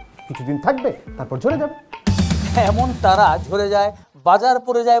আসছে, কিছুদিন থাকবে, তারপর ঝরে যাবে। এমন তারা ঝরে যায়, বাজার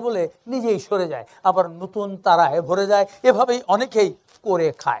পড়ে যায় বলে নিজেই সরে যায়, আবার নতুন তারায় ভরে যায়। এভাবেই অনেকেই করে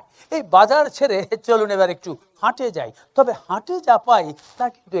খায়। এই বাজার ছেড়ে চলুন এবার একটু হাটে যাই। তবে হাটে যা পাই তা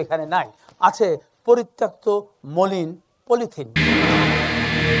কিন্তু এখানে নাই, আছে পরিত্যক্ত মলিন পলিথিন।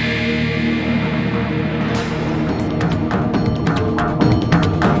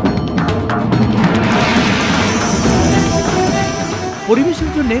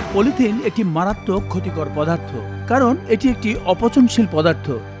 পরিবেশের জন্য পলিথিন একটি মারাত্মক ক্ষতিকর পদার্থ, কারণ এটি একটি অপচনশীল পদার্থ,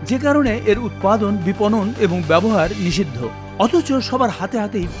 যে কারণে এর উৎপাদন, বিপণন এবং ব্যবহার নিষিদ্ধ। অথচ সবার হাতে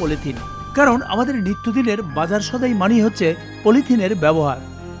হাতেই পলিথিন, কারণ আমাদের নিত্যদিনের বাজার সদাই মানেই হচ্ছে পলিথিনের ব্যবহার।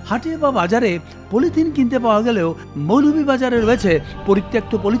 হাটে বা বাজারে পলিথিন কিনতে পাওয়া গেলেও মৌলভীবাজারে রয়েছে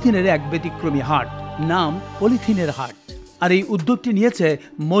পরিত্যক্ত পলিথিনের এক ব্যতিক্রমী হাট, নাম পলিথিনের হাট। আর এই উদ্যোগটি নিয়েছে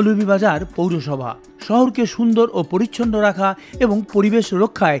মৌলভীবাজার পৌরসভা। শহরকে সুন্দর ও পরিচ্ছন্ন রাখা এবং পরিবেশ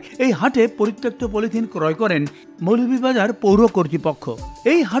রক্ষায় এই হাটে পরিত্যক্ত পলিথিন ক্রয় করেন মৌলভীবাজার পৌর কর্তৃপক্ষ।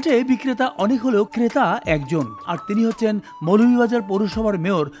 এই হাটে বিক্রেতা অনেক হলেও ক্রেতা একজন, আর তিনি হচ্ছেন মৌলভীবাজার পৌরসভার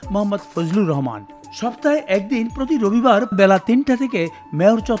মেয়র মোহাম্মদ ফজলুর রহমান। সপ্তাহে একদিন প্রতি রবিবার বেলা 3টা থেকে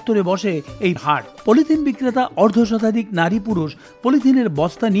মেয়র চত্বরে বসে এই হাট। পলিথিন বিক্রেতা অর্ধশতাধিক নারী পুরুষ পলিথিনের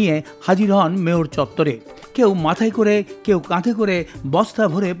বস্তা নিয়ে হাজির হন মেয়র চত্বরে। কেউ মাথায় করে, কেউ কাঁধে করে বস্তা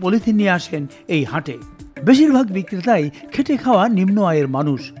ভরে পলিথিন নিয়ে আসেন এই হাটে। বেশিরভাগ বিক্রেতাই খেটে খাওয়া নিম্ন আয়ের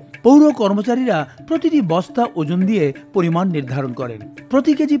মানুষ। পৌর কর্মচারীরা প্রতিটি বস্তা ওজন দিয়ে পরিমাণ নির্ধারণ করেন।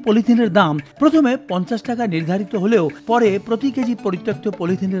 প্রতি কেজি পলিথিনের দাম প্রথমে 50 টাকা নির্ধারিত হলেও পরে প্রতি কেজি পরিত্যক্ত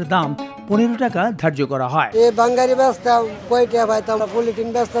পলিথিনের দাম 15 টাকা ধার্য করা হয়। বাঙালি ব্যবস্থা কয়টা পাইতাম, পলিথিন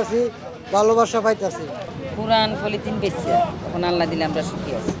ব্যবস্থাছি, ভালোবাসা পাইতাছি। পুরান পলিথিন বেচছে, এখন আল্লাহ দিলে আমরা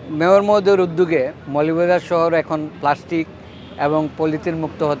সুখী আছি। মেয়র মহোদয়ের উদ্যোগে মৌলভীবাজার শহর এখন প্লাস্টিক এবং পলিথিন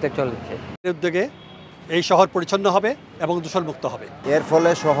মুক্ত হতে চলেছে। এই উদ্যোগে এই শহর পরিচ্ছন্ন হবে এবং দূষণমুক্ত হবে। এর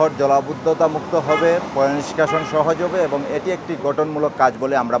ফলে শহর জলাবদ্ধতা মুক্ত হবে, পয়ঃনিষ্কাশন সহজ হবে এবং এটি একটি গঠনমূলক কাজ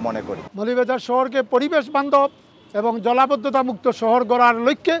বলে আমরা মনে করি। মৌলভীবাজার শহরকে পরিবেশ বান্ধব এবং জলাবদ্ধতা মুক্ত শহর গড়ার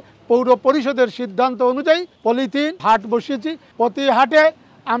লক্ষ্যে পৌর পরিষদের সিদ্ধান্ত অনুযায়ী পলিথিন হাট বসিয়েছি। প্রতি হাটে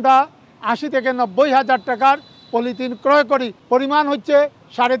আমরা 80 থেকে 90 হাজার টাকার পলিথিন ক্রয় করি। পরিমাণ হচ্ছে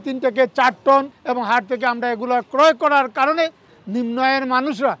 3.5 থেকে 4 টন এবং হাট থেকে আমরা এগুলো ক্রয় করার কারণে নিম্ন আয়ের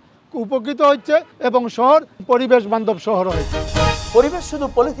মানুষরা উপকৃত হচ্ছে এবং শহর পরিবেশ বান্ধব শহর হয়েছে। পরিবেশ শুধু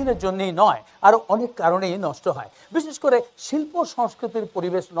পলিথিনের জন্যই নয়, আরো অনেক কারণেই নষ্ট হয়। বিশেষ করে শিল্প সংস্কৃতির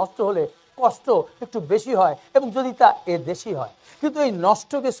পরিবেশ নষ্ট হলে কষ্ট একটু বেশি হয় এবং যদি তা দেশি হয়। কিন্তু এই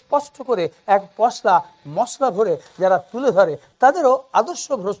নষ্টকে স্পষ্ট করে এক পশলা মশলা ভরে যারা তুলে ধরে তাদেরও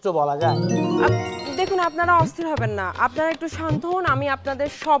আদর্শভ্রষ্ট বলা যায়। দেখুন, আপনারা অস্থির হবেন না, আপনারা একটু শান্ত হন, আমি আপনাদের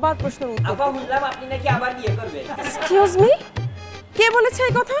সবার প্রশ্নের উত্তর দেব। বুঝলাম আপনি নাকি আবার বিয়ে করবেন। এক্সকিউজ মি, কে বলেছে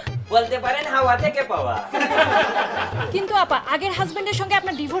এই কথা? বলতে পারেন হাওয়া থেকে পাওয়া। কিন্তু আপা, আগের হাজবেন্ডের সঙ্গে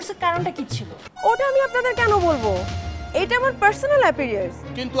আপনার ডিভোর্সের কারণটা কি ছিল? ওটা আমি আপনাদের কেন বলবো, এটা আমার পার্সোনাল অ্যাপিয়ারেন্স।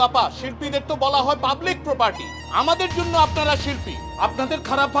 কিন্তু আপা, শিল্পীদের তো বলা হয় পাবলিক প্রপার্টি। আমাদের জন্য আপনারা শিল্পী, আপনাদের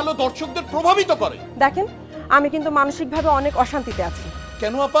খারাপ ভালো দর্শকদের প্রভাবিত করে। দেখেন, আমি কিন্তু মানসিকভাবে অনেক অশান্তিতে আছি।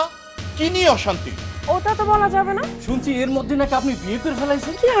 কেন আপা, কি নিয়ে অশান্তি? ওটা তো বলা যাবে না। শুনছি এর মধ্যে নাকি আপনি বিয়ে করে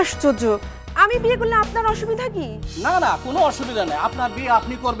ফেলাইছেন। কি আশ্চর্য, আমি বিয়ে করলে আপনার অসুবিধা কি? না না, কোনো অসুবিধা নেই, আপনার বিয়ে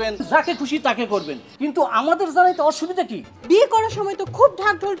আপনি করবেন, যাকে খুশি তাকে করবেন, কিন্তু আমাদের জানাইতে অসুবিধা কি? বিয়ে করার সময় তো খুব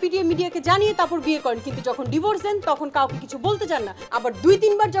ঢাকঢোল পিটিয়ে মিডিয়াকে জানিয়ে তারপর বিয়ে করেন, কিন্তু যখন ডিভোর্স দেন তখন কাউকে কিছু বলতে চান না। আবার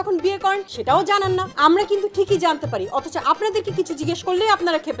 2-3 বার যখন বিয়ে করেন সেটাও জানান না। আমরা কিন্তু ঠিকই জানতে পারি, অথচ আপনাদেরকে কিছু জিজ্ঞেস করলেই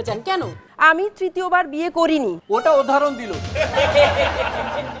আপনারা খেপে যান কেন? আমি 3য়-বার বিয়ে করিনি। ওটা উদাহরণ দিল,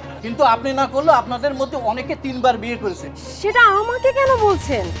 কিন্তু আপনি না করলে আপনাদের মধ্যে অনেকে 3 বার বিয়ে করেছে। সেটা আমাকে কেন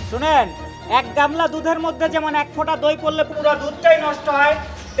বলছেন? শুনেন, এক গামলা দুধের মধ্যে যেমন 1 ফোঁটা দই পড়লে পুরো দুধটাই নষ্ট হয়,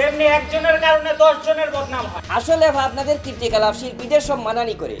 তেমনি একজনের কারণে 10 জনের বদনাম হয়। আসলে আপনাদের কীর্তিকলাপ শিল্পীদের সব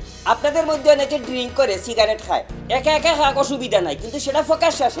মানানি করে। আপনাদের মধ্যে অনেকে ড্রিঙ্ক করে, সিগারেট খায়, একা একা খাক অসুবিধা নাই, কিন্তু সেটা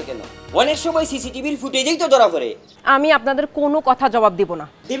ফোকাসে আসে কেন? অনেক সময় সিসিটিভির ফুটেজেই তো ধরা পড়ে। আমি আপনাদের কোনো কথা জবাব দিব না।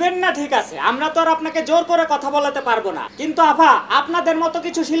 দিবেন না ঠিক আছে, আমরা তো আর আপনাকে জোর করে কথা বলাতে পারবো না, কিন্তু আফা আপনাদের মতো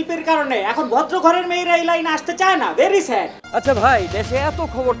কিছু শিল্পীর কারণে এখন ভদ্র ঘরের মেয়েরা এই লাইনে আসতে চায় না। Very sad. আচ্ছা ভাই, দেশে এত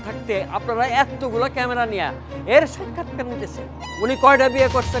খবর থাকতে আপনারা এতগুলো ক্যামেরা নিয়ে এর সাক্ষাৎকার নিতেছেন? উনি কয়টা বিয়ে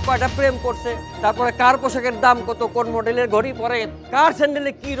করছে, কয়টা প্রেম করছে, তারপরে কার পোশাকের দাম কত, কোন মডেলের ঘড়ি পরে, কার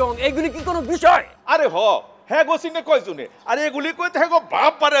স্যান্ডেলে কি রং, এগুলি কি কোনো বিষয়? আরে হ, হ্যাঁ গো সিনে কয়জনে, আর এগুলি কইতে হ্যাঁ গো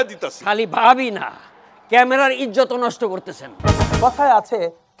বাপ পাড়া দিতাছে। খালি ভাবি না, ক্যামেরার ইজ্জত নষ্ট করতেছেন। কথায় আছে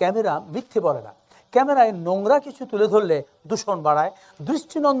ক্যামেরা মিথ্যে বলে না। ক্যামেরায় নোংরা কিছু তুলে ধরলে দূষণ বাড়ায়,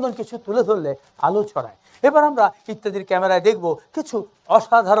 দৃষ্টিনন্দন কিছু তুলে ধরলে আলো ছড়ায়। এবার আমরা ইত্যাদির ক্যামেরায় দেখব কিছু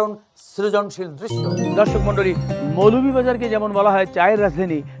অসাধারণ সৃজনশীল দৃশ্য। দর্শক মণ্ডলী, মৌলভীবাজারকে যেমন বলা হয় চায়ের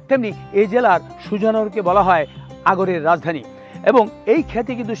রাজধানী, তেমনি এই জেলার সুজানগরকে বলা হয় আগরের রাজধানী। এবং এই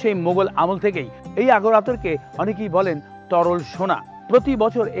খ্যাতি কিন্তু সেই মোগল আমল থেকেই। এই আগর আতরকে অনেকেই বলেন তরল সোনা। প্রতি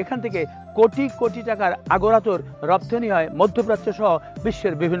বছর এখান থেকে কোটি কোটি টাকার আগর আতর রপ্তানি হয় মধ্যপ্রাচ্য সহ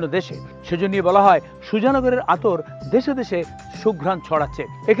বিশ্বের বিভিন্ন দেশে। সেজন্য বলা হয় সুজানগরের আতর দেশে দেশে সুঘ্রাণ ছড়াচ্ছে।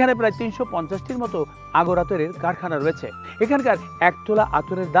 এখানে প্রায় 350টির মতো আগর আতরের কারখানা রয়েছে। এখানকার 1 তোলা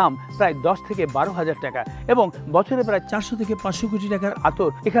আতরের দাম প্রায় 10 থেকে 12 হাজার টাকা এবং বছরে প্রায় 400 থেকে 500 কোটি টাকার আতর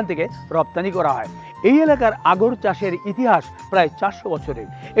এখান থেকে রপ্তানি করা হয়। এই এলাকার আগর চাষের ইতিহাস প্রায় 400 বছরের।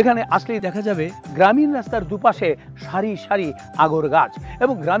 এখানে আসলেই দেখা যাবে গ্রামীণ রাস্তার দুপাশে সারি সারি আগর গাছ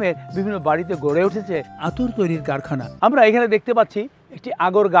এবং গ্রামের বিভিন্ন বাড়িতে গড়ে উঠেছে আতর তৈরির কারখানা। আমরা এখানে দেখতে পাচ্ছি একটি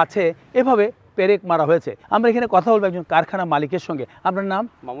আগর গাছে এভাবে পেরেক মারা হয়েছে। আমরা এখানে কথা বলবো একজন কারখানা মালিকের সঙ্গে। আপনার নাম?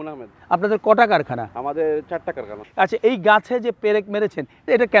 মামুন আহমেদ। আপনাদের কটা কারখানা? আমাদের 4টা কারখানা। আচ্ছা, এই গাছে যে পেরেক মেরেছেন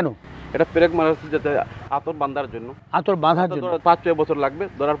এটা কেন? এটা পেরেক মারা হচ্ছে যাতে আতর বাঁধার জন্য। আতর বাঁধার জন্য 5-6 বছর লাগবে,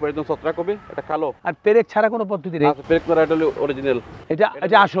 ধরার পর একদম ছত্রাক হবে। এটা কালো। আর পেরেক ছাড়া কোনো পদ্ধতি নেই? পেরেক মারা এটা অরিজিনাল।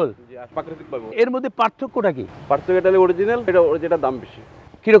 এটা আসল প্রাকৃতিক পাবো। এর মধ্যে পার্থক্যটা কি? পার্থক্য এটা অরিজিনাল, এটা যেটা দাম বেশি।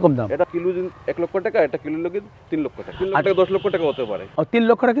 কিরকম দাম? এটা কিলো 1 লক্ষ টাকা, এটা কিলো লোকে 3 লক্ষ টাকা। 3 লক্ষ টাকা 10 লক্ষ টাকা হতে পারে। 3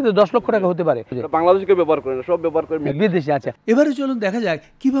 লক্ষ টাকা কিন্তু 10 লক্ষ টাকা হতে পারে। বাংলাদেশকে ব্যবহার করে না, সব ব্যবহার করে বিদেশে। আচ্ছা, এবারে চলুন দেখা যাক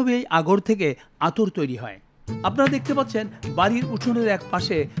কিভাবে এই আগর থেকে আতর তৈরি হয়। আপনারা দেখতে পাচ্ছেন বাড়ির উঠোনের এক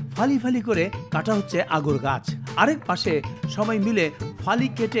পাশে ফালি ফালি করে কাটা হচ্ছে আগর গাছ, আরেক পাশে সবাই মিলে ফালি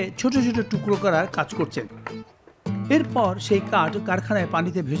কেটে ছোট ছোট টুকরো করার কাজ করছেন। এরপর সেই কাঠ কারখানায়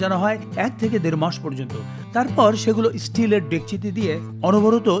পানিতে ভেজানো হয় 1 থেকে 1.5 মাস পর্যন্ত। তারপর সেগুলো স্টিলের ডেকচিতে দিয়ে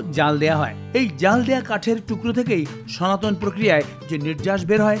অনবরত জাল দেয়া হয়। এই জাল দেয়া কাঠের টুকরো থেকেই সনাতন প্রক্রিয়ায় যে নির্যাস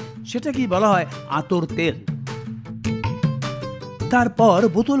বের হয় সেটাকেই বলা হয় আতর তেল। তারপর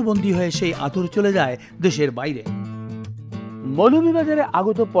বোতলবন্দি হয়ে সেই আতর চলে যায় দেশের বাইরে। মৌলভীবাজারে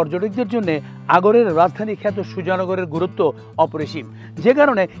আগত পর্যটকদের জন্য আগরের রাজধানী খ্যাত সুজানগরের গুরুত্ব অপরিসীম, যে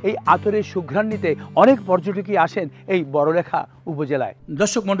কারণে এই আতরের সুঘ্রাণ নিতে অনেক পর্যটকই আসেন এই বড়লেখা উপজেলায়।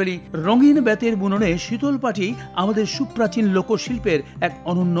 দর্শক মণ্ডলী, রঙিন বেতের বুননে শীতল পাটি আমাদের সুপ্রাচীন লোকশিল্পের এক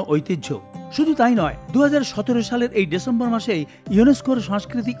অনন্য ঐতিহ্য। শুধু তাই নয়, 2017 সালের এই ডিসেম্বর মাসেই ইউনেস্কোর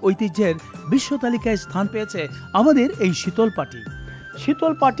সাংস্কৃতিক ঐতিহ্যের বিশ্ব তালিকায় স্থান পেয়েছে আমাদের এই শীতল পাটি।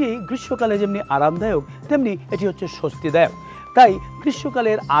 শীতল পাটি গ্রীষ্মকালে যেমনি আরামদায়ক, তেমনি এটি হচ্ছে স্বস্তিদায়ক। তাই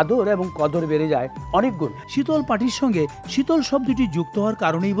গ্রীষ্মকালের আদর এবং কদর বেড়ে যায় অনেক গুণ। শীতল পাটির সঙ্গে শীতল শব্দটি যুক্ত হওয়ার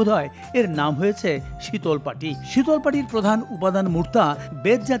কারণেই বোধহয় এর নাম হয়েছে শীতল পাটি। শীতল পাটির প্রধান উপাদান মূর্তা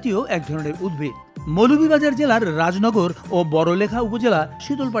বেত জাতীয় এক ধরনের উদ্ভিদ। মৌলভীবাজার জেলার রাজনগর ও বড়লেখা উপজেলা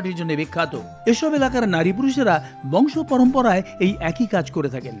শীতল পাটির জন্য বিখ্যাত। এসব এলাকার নারী পুরুষেরা বংশ পরম্পরায় এই একই কাজ করে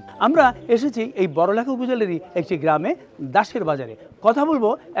থাকেন। আমরা এসেছি এই বড়লেখা উপজেলারই একটি গ্রামে দাসের বাজারে। কথা বলবো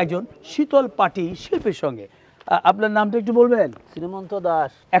একজন শীতল পাটি শিল্পীর সঙ্গে। আপনার নামটা একটু বলবেন? শ্রীমন্ত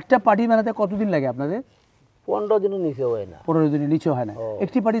দাস। একটা পাটি বানাতে কতদিন লাগে আপনাদের? 15 দিনের নিচে হয় না। 15 দিনের নিচে হয় না।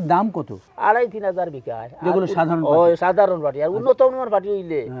 একটি পাটির দাম কত? 2,500-3,000 বিকায়। যেগুলো সাধারণ ও সাধারণ পাটি, আর উন্নত মানের পাটি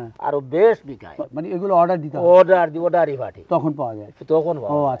হইলে আরো বেশ বিকায়। মানে এগুলো অর্ডার দিতে হয়? অর্ডারই পাটি তখন পাওয়া যায়? তখন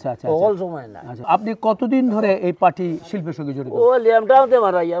পাওয়া। ও আচ্ছা আচ্ছা। সকল সময় না। আচ্ছা, আপনি কতদিন ধরে এই পাটি শিল্পের সঙ্গে জড়িত? ও ল্যামটাতে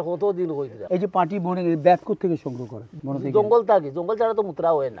মারা ইয়ার কতদিন হইছে। এই যে পাটি বনে ব্যাগ থেকে সংগ্রহ করেন? জঙ্গল থাকে, জঙ্গল ছাড়া তো মুত্রা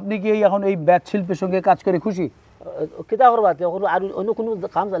হয় না। আপনি কি এখন এই ব্যাগ শিল্পের সঙ্গে কাজ করে খুশি? কিতা করবা, এখন আর অন্য কোনো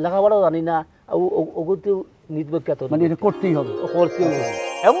কাম লেখাপড়াও জানি না, ওগুলো নির্বিখ্যাত, মানে এটা করতেই হবে।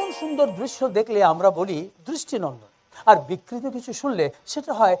 এমন সুন্দর দৃশ্য দেখলে আমরা বলি দৃষ্টিনন্দন, আর বিকৃত কিছু শুনলে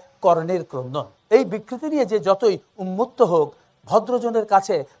সেটা হয় কর্ণের ক্রন্দন। এই বিকৃতি নিয়ে যে যতই উন্মত্ত হোক, ভদ্রজনের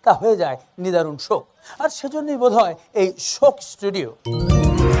কাছে তা হয়ে যায় নিদারুণ শোক। আর সেজন্যই বোধ হয় এই শোক স্টুডিও।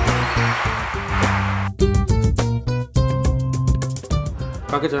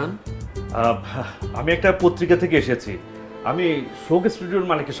 কাকে চান? আমি একটা পত্রিকা থেকে এসেছি। আমি শোক স্টুডিওর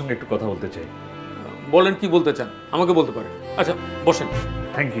মালিকের সঙ্গে একটু কথা বলতে চাই। বলেন, কি বলতে চান? আমাকে বলতে পারেন। আচ্ছা বসেন।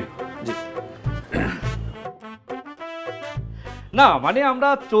 Thank you. জি। না মানে আমরা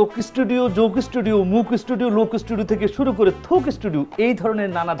চোখ স্টুডিও, যোগ স্টুডিও, মুখ স্টুডিও, লোক স্টুডিও থেকে শুরু করে থোক স্টুডিও, এই ধরনের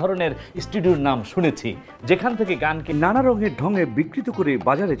নানা ধরনের স্টুডিওর নাম শুনেছি, যেখান থেকে গানকে নানা রঙের ঢঙে বিকৃত করে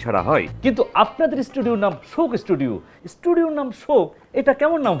বাজারে ছাড়া হয়। কিন্তু আপনাদের স্টুডিওর নাম শোক স্টুডিও, স্টুডিওর নাম শোক, এটা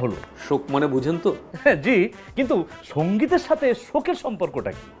কেমন নাম হলো? শোক মানে বুঝেন তো? জি, কিন্তু সঙ্গীতের সাথে শোকের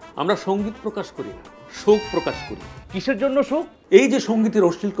সম্পর্কটা কি? আমরা সঙ্গীত প্রকাশ করি না, শোক প্রকাশ করি। কিসের জন্য শোক? এই যে সঙ্গীতের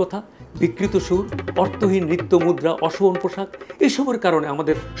অশ্লীল কথা, বিকৃত সুর, অর্থহীন নৃত্য মুদ্রা, অশোভন পোশাক, এসবের কারণে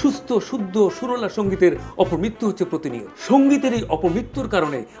আমাদের সুস্থ শুদ্ধ সুরলা সঙ্গীতের অপমৃত্যু হচ্ছে প্রতিনিয়ত। সঙ্গীতের এই অপমৃত্যুর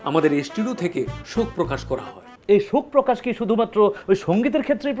কারণে আমাদের এই স্টুডিও থেকে শোক প্রকাশ করা হয়। এই শোক প্রকাশ কি শুধুমাত্র ওই সঙ্গীতের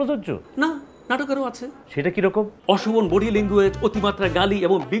ক্ষেত্রেই প্রযোজ্য? না, নাটকেরও আছে। সেটা কিরকম? অশোভন বডি ল্যাঙ্গুয়েজ, অতিমাত্রা গালি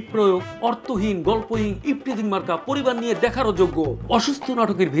এবং বিপ্রয়োগ, অর্থহীন গল্পহীন ইফটিজিং মার্কা, পরিবার নিয়ে দেখার অযোগ্য, অসুস্থ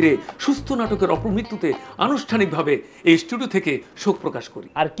নাটকের ভিড়ে সুস্থ নাটকের অপমৃত্যুতে আনুষ্ঠানিকভাবে এই স্টুডিও থেকে শোক প্রকাশ করি।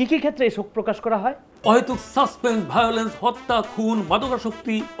 আর কি কি ক্ষেত্রে শোক প্রকাশ করা হয়? অহেতুক সাসপেন্স, ভায়োলেন্স, হত্যা, খুন,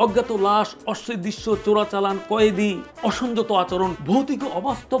 মাদকাসক্তি, অজ্ঞাত লাশ, অশ্লীল দৃশ্য, চোরাচালান, কয়েদি, অসংযত আচরণ, ভৌতিক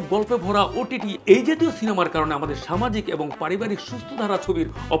অবাস্তব গল্পে ভরা ওটিটি, এই জাতীয় সিনেমার কারণে আমাদের সামাজিক এবং পারিবারিক সুস্থধারা ছবির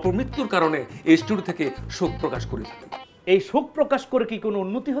অপমৃত্যুর কারণে এই স্টুডিও থেকে শোক প্রকাশ করে থাকি। এই শোক প্রকাশ করে কি কোনো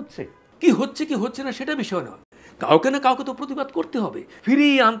উন্নতি হচ্ছে? কি হচ্ছে না সেটা বিষয় নয়, কাউকে না কাউকে তো প্রতিবাদ করতে হবে,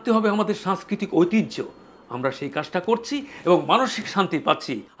 ফিরিয়ে আনতে হবে আমাদের সাংস্কৃতিক ঐতিহ্য। আমরা সেই কাজটা করছি এবং মানসিক শান্তি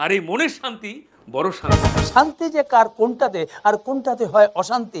পাচ্ছি, আর এই মনের শান্তি বড় শান্তি। শান্তি যে কার কোনটাতে আর কোনটাতে হয়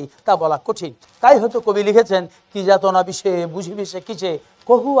অশান্তি তা বলা কঠিন। তাই হয়তো কবি লিখেছেন, কি যাতনা বিষে বুঝি বিষে কিসে,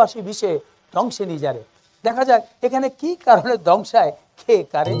 কহু আসি বিষে ধ্বংসে নিজারে। দেখা যাক এখানে কি কারণে ধ্বংসায় কে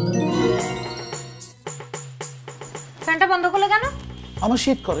কারে। ফ্যানটা বন্ধ করলে কেন? আমার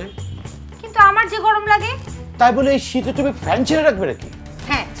শীত করে। কিন্তু আমার যে গরম লাগে। তাই বলে এই শীতে তুমি ফ্যান ছেড়ে রাখবে নাকি?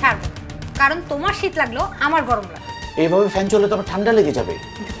 হ্যাঁ ছাড়বো, কারণ তোমার শীত লাগলো আমার গরম লাগে। এইভাবে ফ্যান চলে তো আমার ঠান্ডা লেগে যাবে।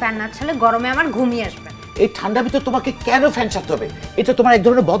 কিন্তু ফ্যান না ছাড়লে গরমে আমার ঘুমিয়ে আসবে। এই ঠান্ডার ভিতর তোমাকে কেন ফ্যান চালাতে হবে? এটা তোমার এক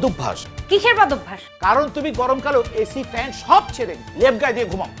ধরনের বদ অভ্যাস। কিসের বদ অভ্যাস? কারণ তুমি গরমকালেও এসি ফ্যান সব ছেড়ে লেপ গায়ে দিয়ে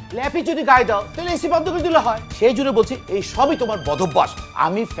ঘুমাও। ল্যাপে যদি গায়ে দাও তাহলে এসি বন্ধ করে দিলে হয়। সেই জন্য বলছি এই সবই তোমার বদ অভ্যাস।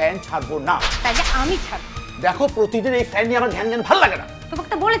 আমি ফ্যান ছাড়বো না। তাইলে আমি ছাড়বো। দেখো প্রতিদিন এই ফ্যান নিয়ে আমার ঘ্যান ঘ্যান ভালো লাগে না। তোমাকে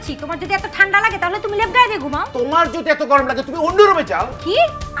তো বলেছি, তোমার যদি এত ঠান্ডা লাগে তাহলে তুমি লেপ গায়ে দিয়ে ঘুমাও। তোমার যদি এত গরম লাগে তুমি অন্য রুমে যাও। কি?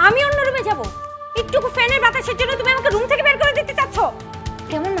 আমি অন্য রুমে যাব? একটুকু ফ্যানের বাতাসের জন্য তুমি আমাকে রুম থেকে বের করে দিতে চাচ্ছ?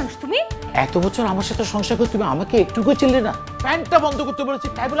 কেমন মানুষ তুমি? এত বছর আমার সাথে সংসার করে তুমি আমাকে একটুকু চিনলে না? ফ্যানটা বন্ধ করতে বলেছি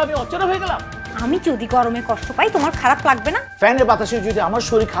তাই বলে আমি অচেনা হয়ে গেলাম? আমি যদি গরমে কষ্ট পাই তোমার খারাপ লাগবে না? ফ্যানের বাতাসে যদি আমার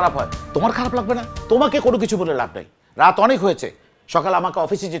শরীর খারাপ হয় তোমার খারাপ লাগবে না? তোমাকে কোনো কিছু বলে লাভ নাই। রাত অনেক হয়েছে, সকালে আমাকে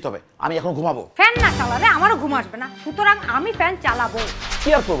অফিসে যেতে হবে, আমি এখন ঘুমাবো। ফ্যান না চালালে আমারও ঘুম আসবে না, সুতরাং আমি ফ্যান চালাবো। কি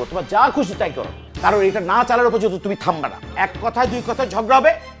আর করবো, তোমার যা খুশি তাই করো, কারণ এটা না চালানোর পর্যন্ত তুমি থামবে না। এক কথায় দুই কথায় ঝগড়া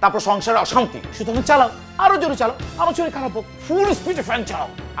হবে, তারপর সংসারে অশান্তি। সুতরাং চালাও, আরো জোরে চালাও। আমার শরীর খারাপ হোক, ফুল স্পিডে ফ্যান চালাও।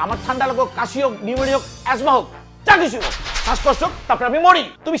 আমার ঠান্ডা লাগুক, কাশি হোক, নিউমোনিয়া হোক, অ্যাজমা হোক, যা কিছু হোক, শ্বাসকষ্ট হোক, তারপর আমি মরি,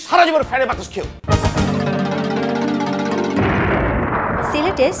 তুমি সারা জীবন ফ্যানের বাতাস খেও।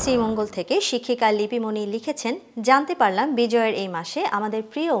 সিলেটের শ্রীমঙ্গল থেকে শিক্ষিকা লিপিমণি লিখেছেন, জানতে পারলাম বিজয়ের এই মাসে আমাদের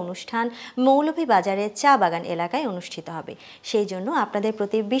প্রিয় অনুষ্ঠান মৌলভীবাজারের চা বাগান এলাকায় অনুষ্ঠিত হবে। সেই জন্য আপনাদের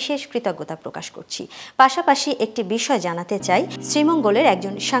প্রতি বিশেষ কৃতজ্ঞতা প্রকাশ করছি। পাশাপাশি একটি বিষয় জানাতে চাই, শ্রীমঙ্গলের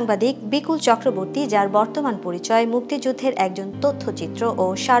একজন সাংবাদিক বিকুল চক্রবর্তী, যার বর্তমান পরিচয় মুক্তিযুদ্ধের একজন তথ্যচিত্র ও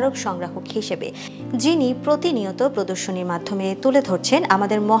স্মারক সংগ্রাহক হিসেবে, যিনি প্রতিনিয়ত প্রদর্শনীর মাধ্যমে তুলে ধরছেন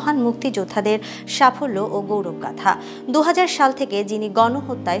আমাদের মহান মুক্তিযোদ্ধাদের সাফল্য ও গৌরব গাথা। 2000 সাল থেকে যিনি গণ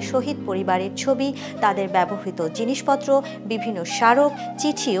গণহত্যায় শহীদ পরিবারের ছবি, তাদের ব্যবহৃত জিনিসপত্র, বিভিন্ন স্মারক,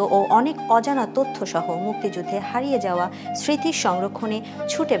 চিঠি ও অনেক অজানা তথ্য সহ মুক্তিযুদ্ধে হারিয়ে যাওয়া স্মৃতির সংরক্ষণে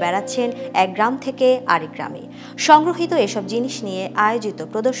ছুটে বেড়াচ্ছেন এক গ্রাম থেকে আরেক গ্রামে। সংগ্রহিত এসব জিনিস নিয়ে আয়োজিত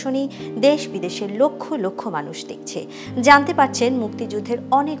প্রদর্শনী দেশ বিদেশের লক্ষ লক্ষ মানুষ দেখছে, জানতে পারছেন মুক্তিযুদ্ধের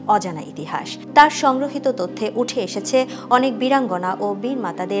অনেক অজানা ইতিহাস। তার সংগ্রহিত তথ্যে উঠে এসেছে অনেক বীরাঙ্গনা ও বীর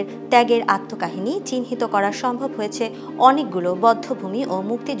মাতাদের ত্যাগের আত্মকাহিনী, চিহ্নিত করা সম্ভব হয়েছে অনেকগুলো বধ্যভূমি ও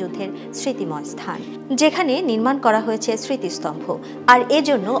মুক্তিযুদ্ধের স্মৃতিময় স্থান, যেখানে নির্মাণ করা হয়েছে স্মৃতিস্তম্ভ। আর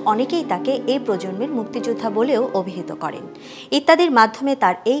এজন্য অনেকেই তাকে এই প্রজন্মের মুক্তিযোদ্ধা বলেও অভিহিত করেন। ইত্যাদির মাধ্যমে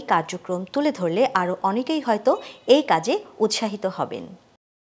তার এই কার্যক্রম তুলে ধরলে আরও অনেকেই হয়তো এই কাজে উৎসাহিত হবেন।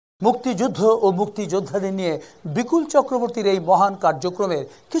 মুক্তিযুদ্ধ ও মুক্তিযোদ্ধাদের নিয়ে বিকুল চক্রবর্তীর এই মহান কার্যক্রমের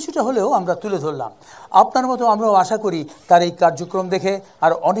কিছুটা হলেও আমরা তুলে ধরলাম। আপনার মতো আমরাও আশা করি তার এই কার্যক্রম দেখে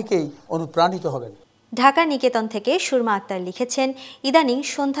আর অনেকেই অনুপ্রাণিত হবেন। ঢাকা নিকেতন থেকে সুরমা আক্তার লিখেছেন, ইদানিং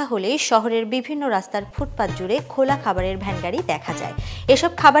সন্ধ্যা হলে শহরের বিভিন্ন রাস্তার ফুটপাত জুড়ে খোলা খাবারের ভ্যানগাড়ি দেখা যায়।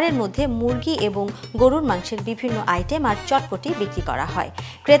 এসব খাবারের মধ্যে মুরগি এবং গরুর মাংসের বিভিন্ন আইটেম আর চটপটি বিক্রি করা হয়।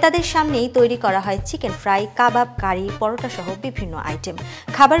 ক্রেতাদের সামনেই তৈরি করা হয় চিকেন ফ্রাই, কাবাব, কারি, পরোটা সহ বিভিন্ন আইটেম।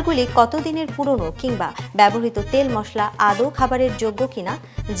 খাবারগুলি কতদিনের পুরনো কিংবা ব্যবহৃত তেল মশলা আদৌ খাবারের যোগ্য কিনা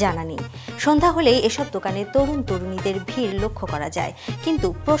জানা নেই। সন্ধ্যা হলেই এসব দোকানে তরুণ তরুণীদের ভিড় লক্ষ্য করা যায়, কিন্তু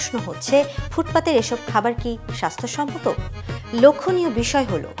প্রশ্ন হচ্ছে ফুটপাতের এসব খাবার কি স্বাস্থ্যসম্মত? লক্ষণীয় বিষয়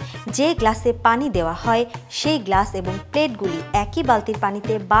হলো, যে গ্লাসে পানি দেওয়া হয় সেই গ্লাস এবং প্লেটগুলি একই বালতির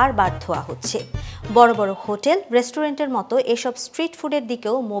পানিতে বারবার ধোয়া হচ্ছে। বড় বড় হোটেল, রেস্টুরেন্টের মতো এসব স্ট্রিট ফুডের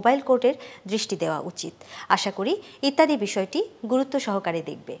দিকেও মোবাইল কোর্টের দৃষ্টি দেওয়া উচিত। আশা করি ইত্যাদি বিষয়টি গুরুত্ব সহকারে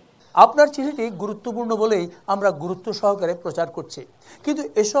দেখবে। আপনার চিঠিটি গুরুত্বপূর্ণ বলেই আমরা গুরুত্ব সহকারে প্রচার করছি, কিন্তু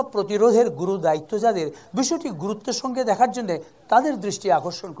এসব প্রতিরোধের গুরু দায়িত্ব যাদের, বিষয়টি গুরুত্বের সঙ্গে দেখার জন্য তাদের দৃষ্টি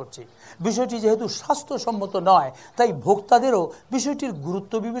আকর্ষণ করছি। বিষয়টি যেহেতু স্বাস্থ্যসম্মত নয়, তাই ভোক্তাদেরও বিষয়টির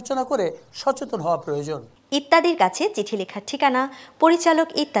গুরুত্ব বিবেচনা করে সচেতন হওয়া প্রয়োজন। ইত্যাদির কাছে চিঠি লেখার ঠিকানা পরিচালক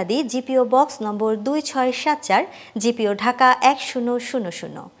ইত্যাদি, জিপিও বক্স নম্বর 2674, জিপিও ঢাকা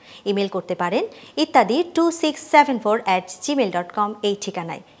 1000। ইমেল করতে পারেন ityadi2674@gmail.com এই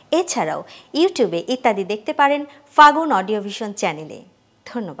ঠিকানায়। এছাড়াও ইউটিউবে ইত্যাদি দেখতে পারেন ফাগুন অডিও ভিশন চ্যানেলে।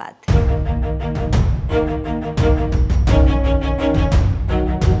 ধন্যবাদ।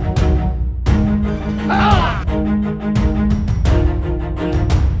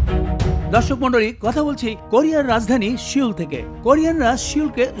 দর্শক মন্ডলী, কথা বলছি কোরিয়ার রাজধানী সিউল থেকে। কোরিয়ানরা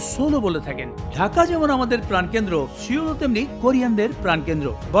সিউলকে সোলো বলে থাকেন। ঢাকা যেমন আমাদের প্রাণকেন্দ্র, সিউলও তেমনি কোরিয়ানদের প্রাণকেন্দ্র।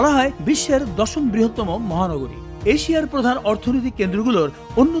 বলা হয় বিশ্বের 10ম বৃহত্তম মহানগরী। এশিয়ার প্রধান অর্থনৈতিক কেন্দ্রগুলোর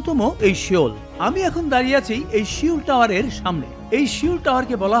অন্যতম এই সিউল। আমি এখন দাঁড়িয়ে আছি এই সিউল টাওয়ারের সামনে। এই সিউল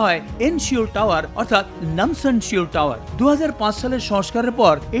টাওয়ারকে বলা হয় এন সিউল টাওয়ার, অর্থাৎ নামসান সিউল টাওয়ার। 2005 সালের সংস্কারের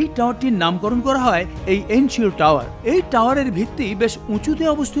পর এই টাওয়ারটির নামকরণ করা হয় এই এন সিউল টাওয়ার। এই টাওয়ারের ভিত্তি বেশ উঁচুতে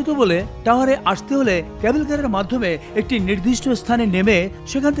অবস্থিত বলে টাওয়ারে আসতে হলে কেবল কারের মাধ্যমে একটি নির্দিষ্ট স্থানে নেমে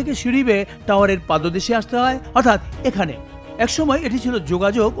সেখান থেকে সিঁড়ি বেয়ে টাওয়ারের পাদদেশে আসতে হয়, অর্থাৎ এখানে। একসময় এটি ছিল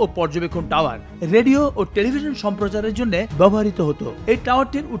যোগাযোগ ও পর্যবেক্ষণ টাওয়ার, রেডিও ও টেলিভিশন সম্প্রচারের জন্য ব্যবহৃত হতো। এই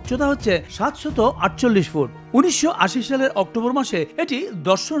টাওয়ারটির উচ্চতা হচ্ছে 748 ফুট। 1980 সালের অক্টোবর মাসে এটি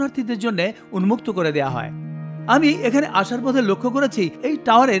দর্শনার্থীদের জন্য উন্মুক্ত করে দেওয়া হয়। আমি এখানে আসার পথে লক্ষ্য করেছি এই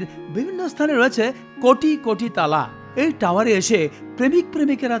টাওয়ারের বিভিন্ন স্থানে রয়েছে কোটি কোটি তালা। এই টাওয়ারে এসে প্রেমিক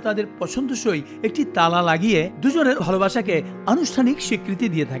প্রেমিকেরা তাদের পছন্দসই একটি তালা লাগিয়ে দুজনের ভালোবাসাকে আনুষ্ঠানিক স্বীকৃতি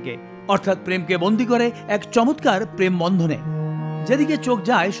দিয়ে থাকে, অর্থাৎ প্রেমকে বন্দী করে এক চমৎকার প্রেম বন্ধনে। যেদিকে চোখ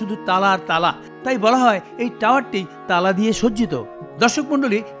যায় শুধু তালা আর তালা, তাই বলা হয় এই টাওয়ারটি তালা দিয়ে সজ্জিত। দর্শক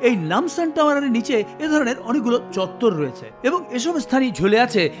মন্ডলী, এই নামসান টাওয়ারের নিচে এ ধরনের অনেকগুলো চত্বর রয়েছে এবং এসব স্থানে ঝুলে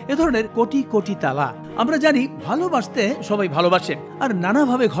আছে এ ধরনের কোটি কোটি তালা। আমরা জানি ভালোবাসতে সবাই ভালোবাসেন, আর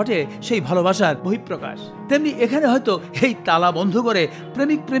নানাভাবে ঘটে সেই ভালোবাসার বহিঃপ্রকাশ। তেমনি এখানে হয়তো এই তালা বন্ধ করে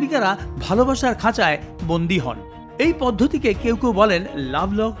প্রেমিক প্রেমিকারা ভালোবাসার খাঁচায় বন্দী হন। এই পদ্ধতিকে কেউ কেউ বলেন লাভ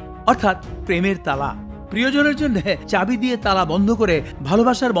লক, অর্থাৎ প্রেমের তালা। প্রিয়জনের জন্য চাবি দিয়ে তালা বন্ধ করে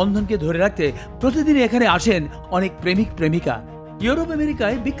ভালোবাসার বন্ধনকে ধরে রাখতে প্রতিদিন এখানে আসেন অনেক প্রেমিক প্রেমিকা। ইউরোপ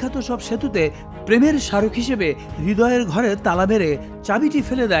আমেরিকায় বিখ্যাত সব সেতুতে প্রেমের স্মারক হিসেবে হৃদয়ের ঘরে তালা মেরে চাবিটি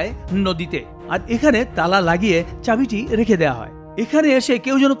ফেলে দেয় নদীতে, আর এখানে তালা লাগিয়ে চাবিটি রেখে দেওয়া হয়। এখানে এসে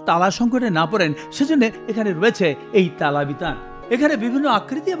কেউ যেন তালা সংকটে না পড়েন সেজন্য এখানে রয়েছে এই তালা বিতান। এখানে বিভিন্ন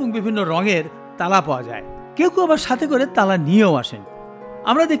আকৃতি এবং বিভিন্ন রঙের তালা পাওয়া যায়। কেউ কেউ আবার সাথে করে তালা নিয়েও আসেন।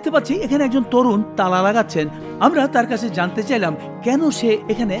 আমরা দেখতে পাচ্ছি এখানে একজন তরুণ তালা লাগাচ্ছেন। আমরা তার কাছে জানতে চাইলাম কেন সে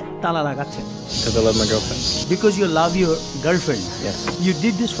এখানে তালা লাগাচ্ছেন। Because I love my girlfriend. Because you love your girlfriend. Yes. You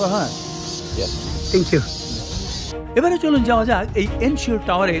did this for her. Yes. Thank you. এবারে চলুন যাওয়া যাক এই এনশিওর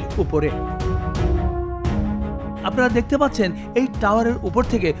টাওয়ারের উপরে। আপনারা দেখতে পাচ্ছেন এই টাওয়ারের উপর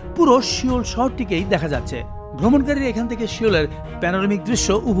থেকে পুরো সিওল শহরটিকেই দেখা যাচ্ছে। ভ্রমণকারীরা এখান থেকে সিওলের প্যানোরামিক দৃশ্য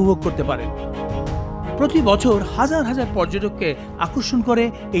উপভোগ করতে পারেন। প্রতি বছর হাজার হাজার পর্যটককে আকর্ষণ করে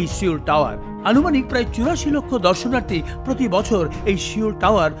এই সিওল টাওয়ার। আনুমানিক প্রায় 84 লক্ষ দর্শনার্থী প্রতি বছর এই সিওল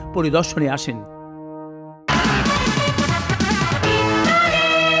টাওয়ার পরিদর্শনে আসেন।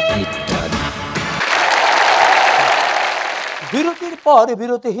 বিরতির পর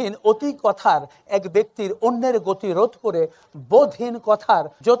বিরতিহীন অতি কথার এক ব্যক্তির অন্যের গতি রোধ করে বোধহীন কথার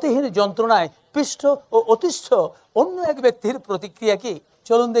জ্যোতিহীন যন্ত্রণায় পৃষ্ঠ ও অতিষ্ঠ অন্য এক ব্যক্তির প্রতিক্রিয়া কি,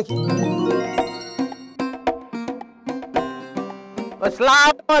 চলুন দেখি।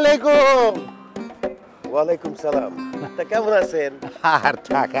 আসসালামু আলাইকুম। ওয়ালাইকুম সালাম। তা কেমন আছেন? আর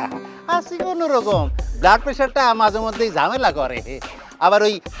থাকা আছি কোনো রকম। ব্লাড প্রেশারটা মাঝে মধ্যেই ঝামেলা করে, আবার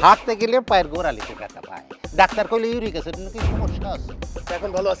ওই হাঁটতে গেলে পায়ের গোড়ালিতে ব্যথা পায়। ডাক্তার কইলে ইউরিক অ্যাসিড নাকি সমস্যা আছে। এখন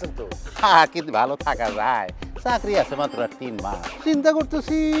ভালো আছেন তো? হ্যাঁ, কিন্তু ভালো থাকা যায়। চাকরি আছে মাত্র 3 মাস। চিন্তা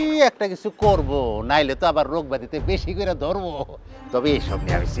করতেছি একটা কিছু করব, নাইলে তো আবার রোগ ব্যাধিতে বেশি করে ধরবো। তবে এইসব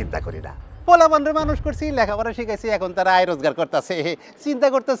নিয়ে আমি চিন্তা করি না। পোলাপানরে মানুষ করছি, লেখাপড়া শিখাইছি, এখন তারা আয় রোজগার করতেছে। চিন্তা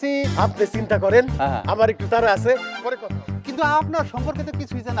করতেছি। আপনি চিন্তা করেন, আমার একটু তারা আছে। কিন্তু আপনার সম্পর্কে তো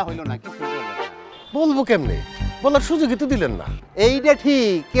কিছুই জানা হইলো না, কিছু বলবো কেমনে? বলার সুযোগই তো দিলেন না। এইটা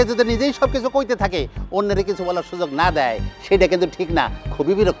ঠিক, কে যদি নিজেই সবকিছু কইতে থাকে, অন্যের কিছু বলার সুযোগ না দেয়, সেটা কিন্তু ঠিক না,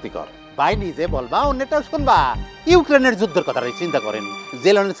 খুবই বিরক্তিকর। ভাই নিজে বলবা, অন্যটাও শুনবা। ইউক্রেনের যুদ্ধের কথাটাই চিন্তা করেন।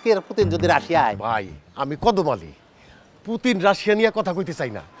 জেলেনস্কি আর পুতিন যদি রাশিয়ায়। ভাই আমি কদম আলী, পুতিন রাশিয়া নিয়ে কথা কইতে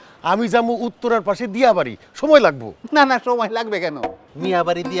চাই না। আমি যাবো উত্তরার পাশে দিয়াবাড়ি, সময় লাগবো। না না, সময় লাগবে কেন?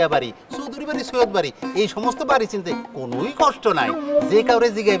 মিয়াবাড়ি, দিয়াবাড়ি, চৌধুরী বাড়ি, সৈয়দ বাড়ি, এই সমস্ত বাড়ি চিনতে কোনোই কষ্ট নাই। যে কাউরে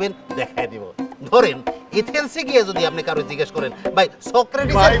জিগাইবেন দেখাই দিব। ধরেন এথেন্সে গিয়ে যদি আপনি কারো জিজ্ঞেস করেন, ভাই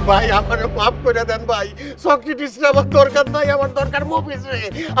সক্রেটিস, ভাই ভাই আমার মাফ করে দেন ভাই, সক্রেটিসের আমার দরকার নাই, আমার দরকার মফিজ রে।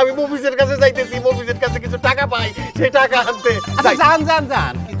 আমি মফিজের কাছে যাইতেছি, মফিজের কাছে কিছু টাকা পাই, সেই টাকা আনতে। আচ্ছা যান যান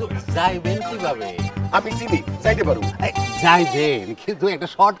যান, কিন্তু যাইবেন কিভাবে? আমি চিনি, যাইতে পারবো। যাইবেন, কিন্তু একটা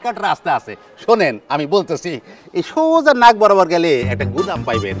শর্টকাট রাস্তা আছে। শোনেন আমি বলতেছি, এই সোজা নাক বরাবর গেলে একটা গুদাম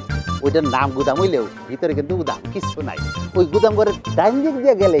পাইবেন। ওইটার নাম গুদাম হইলেও ভিতরে কিন্তু গুদাম কিছু নাই। ওই গুদাম ঘরের ডাইন দিক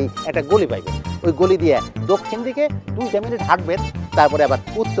দিয়ে গেলেই একটা গলি পাইবেন। ওই গলি দিয়ে দক্ষিণ দিকে 2 মিনিট হাঁটবেন, তারপরে আবার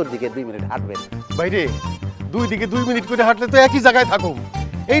উত্তর দিকে 2 মিনিট হাঁটবেন। বাইরে 2 দিকে 2 মিনিট করে হাঁটলে তো একই জায়গায় থাকুম।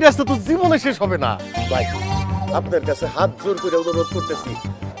 এই রাস্তা তো জীবনে শেষ হবে না। ভাই আপনার কাছে হাত জোর করে অনুরোধ করতেছি,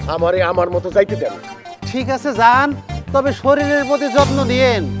 আমারে আমার মতো যাইতে দেন। ঠিক আছে যান, তবে শরীরের প্রতি যত্ন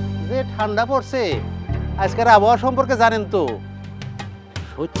দিয়েন। যে ঠান্ডা পড়ছে, আজকের আবহাওয়া সম্পর্কে জানেন তো,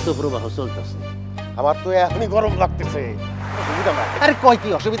 শৈত্য প্রবাহ চলতেছে। আমার তো এখনই গরম লাগতেছে। আরে কয় কি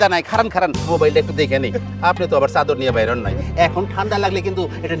অসুবিধা নাই, খারান খারান মোবাইলটা একটু দেখে নেই। আপনি তো আবার চাদর নিয়ে বাইরন নাই। এখন ঠান্ডা লাগলে কিন্তু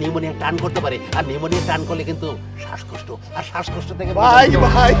এটা নিউমোনিয়া টান করতে পারে, আর নিউমোনিয়া টান করলে কিন্তু শ্বাসকষ্ট, আর শ্বাসকষ্ট থেকে ভাই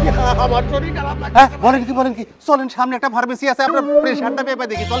ভাই আমার শরীর খারাপ লাগছে। হ্যাঁ বলেন কি, চলেন সামনে একটা ফার্মেসি আছে, আপনার প্রেসারটা পেপে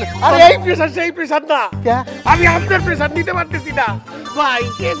দেখি, চলেন। আরে এই প্রেসার সেই প্রেসার না, আমি আপনার প্রেসার নিতে পারতেছি না। ভাই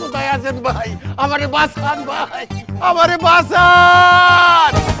কে কোথায় আছেন ভাই? আমারে বাঁচান ভাই, আমারে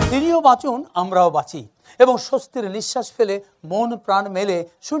বাঁচান। তিনিও বাঁচুন, আমরাও বাঁচি, এবং স্বস্তির নিঃশ্বাস ফেলে মন প্রাণ মেলে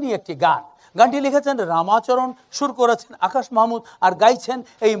শুনি একটি গান। গানটি লিখেছেন রামাচরণ, সুর করেছেন আকাশ মাহমুদ, আর গাইছেন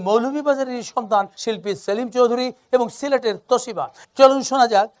এই মৌলভীবাজারের সন্তান শিল্পী সেলিম চৌধুরী এবং সিলেটের তসিবা। চলুন শোনা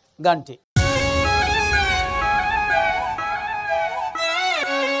যাক গানটি।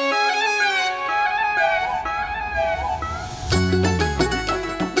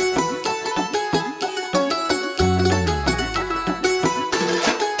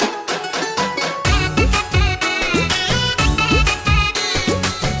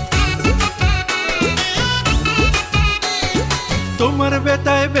 তোমার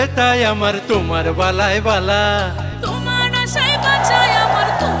বেতায় বেতায় আমার, তোমার বালায় বালা, তোমার আশায় বাঁচায় আমার,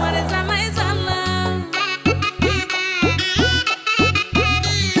 তোমার জানায় জালা।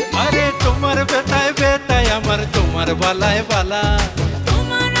 আরে তোমার বেতায় বেতায় আমার, তোমার বালায় বালা,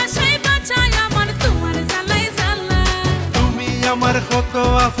 তোমার আশায় বাঁচায় আমার, তোমার জানায় জালা। তুমি আমার কত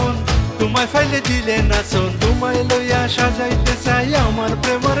আপন, তোমায় ফাইলে দিলে না শোন, তোমায় লইয়া সাজাইতে চাই আমার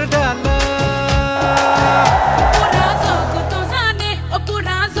প্রেমের ডালা।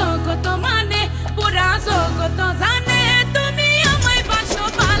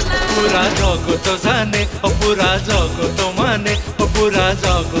 পুরা জগত জানে, পুরা জগত মানে, পুরা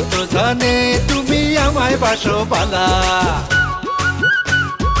জগত জানে তুমি আমায় বাসো বালা।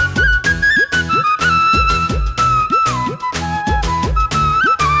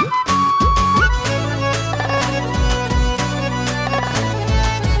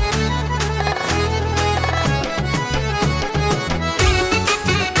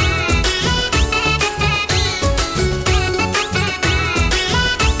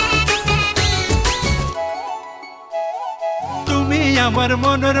 আমার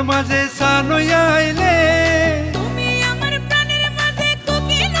মনের মাঝে সানই আইলে,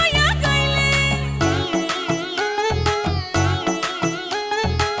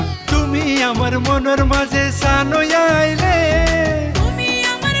 আমার মনের মাঝে সানো আইলে তুমি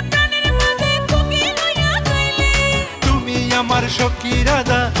আমার প্রাণের মাঝে তুমি লইয়া যাইলে তুমি আমার সখী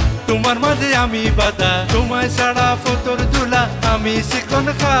রাধা তোমার মাঝে আমি বাধা তোমায় ছাড়া ফতর দুলা আমি চিকন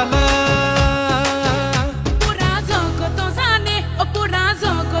খালা পুরা জগত জানে ও পুরা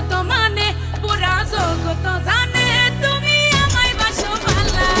জগত মানে পুরা জগত জানে তুমি আমায় বাসো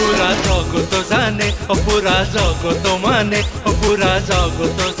ভালা পুরা জগত জানে ও পুরা জগত মানে ও পুরা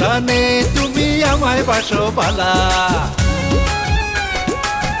জগত জানে তুমি আমায় বাসো ভালা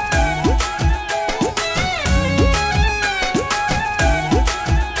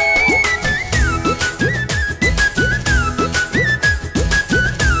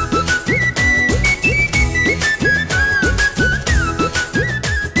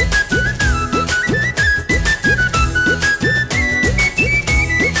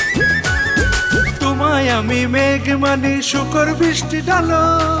আমি মেঘ মানি শুকর বৃষ্টি ডালো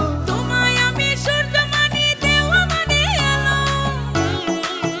তোমায় আমি সূর্য মানি দেওয়া মানে আলো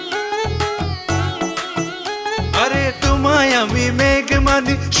আরে তোমায় আমি মেঘ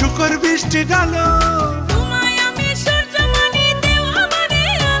মানি শুকর বৃষ্টি ডালো তোমায় আমি সূর্য মানি দেওয়া মানে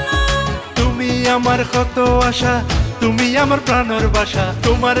আলো তুমি আমার কত আশা তুমি আমার প্রাণের বাসা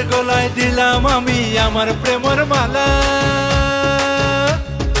তোমার গলায় দিলাম আমি আমার প্রেমের মালা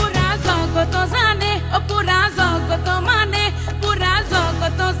পুরা জগত জানে ও পুরা জগত মানে পুরা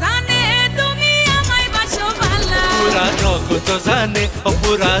জগত জানে তুমি আমায় বাসো ভালা পুরা জগত জানে ও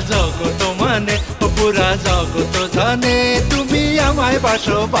পুরা জগত মানে ও পুরা জগত জানে তুমি আমায়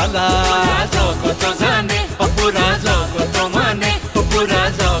বাসো ভালা জগত জানে ও পুরা জগত মানে ও পুরা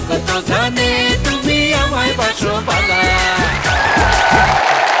জগত জানে তুমি আমায় বাসো ভালা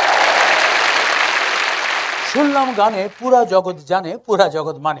শুনলাম গানে পুরা জগৎ জানে পুরা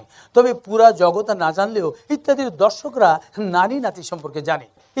জগৎ মানে, তবে পুরা জগৎ না জানলেও ইত্যাদির দর্শকরা নারী নাতি সম্পর্কে জানে।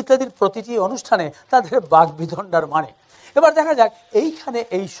 ইত্যাদির প্রতিটি অনুষ্ঠানে তাদের বাগবিতণ্ডার মানে। এবার দেখা যাক এইখানে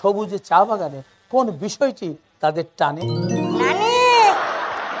এই সবুজ চা বাগানে কোন বিষয়টি তাদের টানে। নানি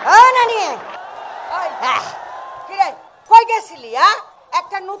ও নানি কি রে কই গেছিলি?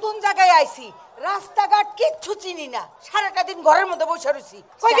 একটা নতুন জায়গায় আইছি, রাস্তাঘাট কিচ্ছু চিনি না, সারাটা দিন ঘরের মধ্যে বসে রইছি।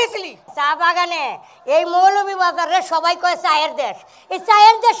 কই গেছিলি? চা বাগানে। এই মৌলভীবাজারে সবাই কয় চায়ের দেশ, এই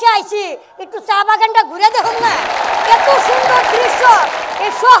চায়ের দেশে আইছি, একটু চা বাগানটা ঘুরে দেখুন না, এত সুন্দর দৃশ্য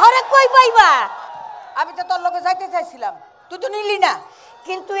এই শহরে কই পাইবা? আমি তো তোর লগে যাইতে চাইছিলাম, তুই তো নিলি না।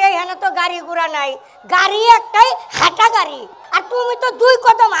 কিন্তু এইখানে তো গাড়ি ঘোড়া নাই, গাড়ি একটাই হাঁটা গাড়ি, আর তুমি তো দুই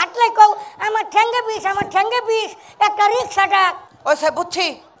কদম হাঁটলে কও আমার ঠ্যাঙ্গে বিষ, আমার ঠ্যাঙ্গে বিষ, একটা রিক্সা ডাক। ওই সে বুঝছি,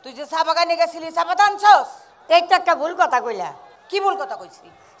 তুই যে চা বাগানে গেছিলি চা পাতা আনছস? এই তো একটা ভুল কথা কইলা। কি ভুল কথা কইছি?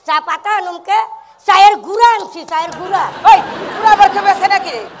 চা পাতা আনুমকে চায়ের গুড়া আনছি, চায়ের গুড়া। ওই গুড়া বেচে বেচে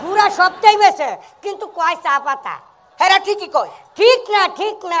নাকি? গুড়া সবটাই বেচে, কিন্তু কয় চা পাতা। হ্যাঁ ঠিকই কয়। ঠিক না,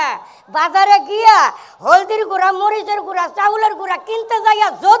 ঠিক না। বাজারে গিয়া হলদির গুঁড়া, মরিচের গুঁড়া, চাউলের গুঁড়া কিনতে যাইয়া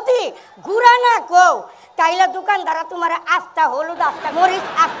যদি গুঁড়া না কও, তাইলে দোকানদারা তোমার আস্তা হলুদ, আস্তা মরিচ,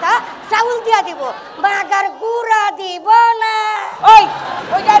 আস্তা চাউল দিয়া দিব, বাগার গুঁড়া দিব না। ওই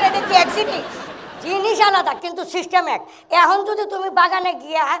ওইটা রেডি কি এক জিনিস? জিনিস আলাদা কিন্তু সিস্টেম এক। এখন যদি তুমি বাগানে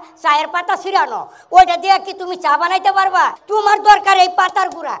গিয়া চায়ের পাতা ছিড়ানো, ওইটা দিয়ে কি তুমি চা বানাইতে পারবা? তোমার দরকার এই পাতার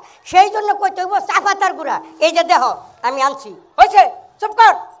গুঁড়া, সেই জন্য কইতে হইব চা পাতার গুঁড়া। এই যে দেখো আমি আনছি। হয়েছে, চুপ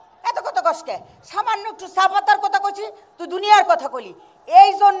কর। এত কথা কষ্টে সামান্য একটু চা পাতার কথা কইছি, তুই দুনিয়ার কথা কইলি। এই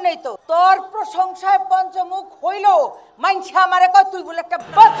জন্যই তো তোর প্রশংসায় পঞ্চমুখ হইল, মাইনছে আমারে কয় তুই বলে একটা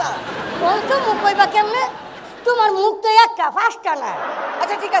বাচ্চা। পঞ্চমুখ কইবা কেমনে? তোমার মুখ তো একটা, পাঁচটা না।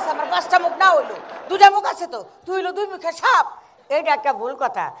 আচ্ছা ঠিক আছে, আমার পাঁচটা মুখ না হইলো, দুটা মুখ আছে তো, তুই হইলো দুই মুখে সাপ। এইটা একটা ভুল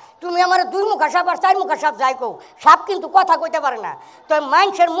কথা। তুমি আমার দুই মুখা সাপ আর চার মুখা সাপ যাই কও, সাপ কিন্তু কথা কইতে পারে না। তো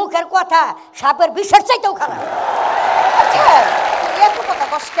মানুষের মুখের কথা সাপের বিষের চাইতেও খারাপ। আচ্ছা এত কথা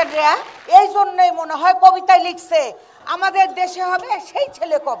কষ্টের রে, এই জন্যই মনে হয় কবিতায় লিখছে আমাদের দেশে হবে সেই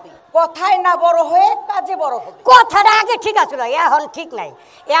ছেলে কবি, কথায় না বড় হয়ে কাজে বড় হবে। কথাটা আগে ঠিক আছিল, এখন ঠিক নাই।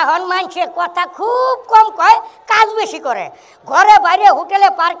 এখন মানুষের কথা খুব কম কয়, কাজ বেশি করে। ঘরে বাইরে হোটেলে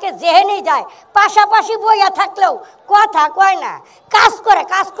পার্কে যেহেনেই যায়, পাশাপাশি বইয়া থাকলেও কথা কয় না, কাজ করে,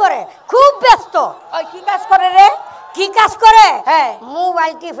 কাজ করে, খুব ব্যস্ত। ওই কি কাজ করে রে? কি কাজ করে? হ্যাঁ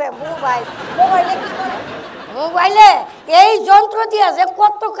মোবাইল টিপে। মোবাইলে কি করে? মোবাইলে এই যন্ত্র দিয়ে যে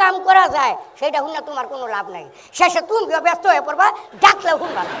কত কাম করা যায় সেটা শুনে তোমার কোনো লাভ নাই। শেষে তুমি ব্যস্ত হয়ে পড়বা, ডাকলেও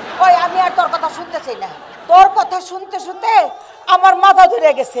শুনবা। ওই আমি আর তোর কথা শুনতে চাই না, তোর কথা শুনতে শুনতে আমার মাথা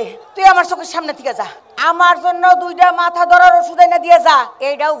ধরে গেছে। তুই আমার চোখের সামনে থেকে যা, আমার জন্য দুইটা মাথা ধরার ওষুধ এনে দিয়ে যা।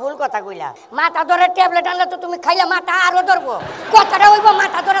 এইটাও ভুল কথা কইলা। মাথা ধরার ট্যাবলেট আনলে তো তুমি খাইলে মাথা আরো ধরবো, কথাটা হইব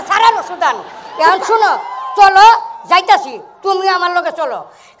মাথা ধরা সারার ওষুধ আন। এখন শুনো, চলো যাইতাছি, তুমি আমার লগে চলো।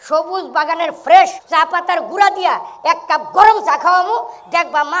 সবুজ বাগানের ফ্রেশ চা পাতার গুঁড়া দিয়া 1 কাপ গরম চা খাওয়ামু,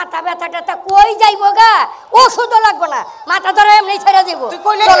 দেখবা মাথা ব্যথা ট্যাথা কই যাইব গা, ওষুধও লাগবে না, মাথা ধরে এমনি ছেড়ে দিব।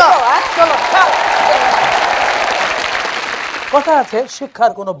 চলো চলো। কথা আছে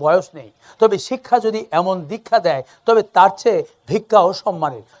শিক্ষার কোনো বয়স নেই, তবে শিক্ষা যদি এমন দীক্ষা দেয় তবে তার চেয়ে ভিক্ষাও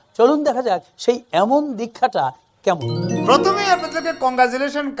সম্মানের। চলুন দেখা যাক সেই এমন দীক্ষাটা কেমন। প্রথমেই আপনাদেরকে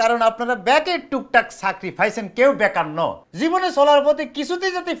কংগ্রাচুলেশন, কারণ আপনারা ব্যাকে টুকটাক স্যাক্রিফাইসেন, কেউ বেকার ন। জীবনে চলার পথে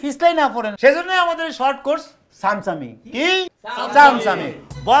কিছুতেই যাতে ফিসলাই না পড়েন, সেজন্যই আমাদের শর্ট কোর্স সামসামি। কি সামসামি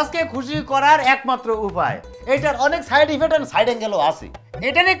বসকে খুশি করার একমাত্র উপায়। এটার অনেক সাইড ইফেক্ট আর সাইড অ্যাঙ্গেলও আছে।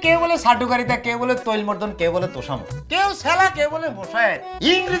 এটা নিয়ে কেউ বলে সাটুকারিতা, কেউ বলে তৈলমর্দন, কেউ বলে তোষাম, কেউ সেলা, কেউ বলে বসায়,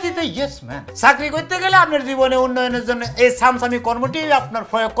 ইংরেজিতে ইয়েস ম্যান। চাকরি করতে গেলে আপনার জীবনে উন্নয়নের জন্য এই সামসামি কর্মটি আপনার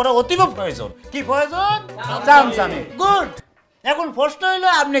প্রয়োগ করা অতীব প্রয়োজন। কি প্রয়োজন? সামসামি। গুড। এখন প্রশ্ন হইলো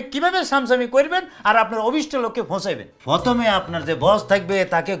আপনি কিভাবে সামসামি করবেন আর আপনার অভিষ্ট লক্ষ্যে পৌঁছাবেন। প্রথমে আপনার যে বস থাকবে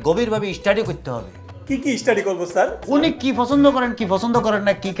তাকে গভীরভাবে স্টাডি করতে হবে। কি কি স্টাডি করব স্যার? উনি কি পছন্দ করেন, কি পছন্দ করেন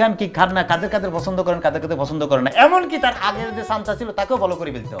না, কি খান কি খান না, কাদের কাদের পছন্দ করেন, কাদের কাদের পছন্দ করেন না, এমনকি তার আগের যে সামসা ছিল তাকেও ফলো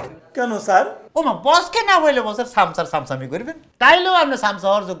করে ফেলতে হবে। কেন স্যার? ওমা বসকে না বললে বসের সামসামি করবেন, তাইলেও আপনি সামসা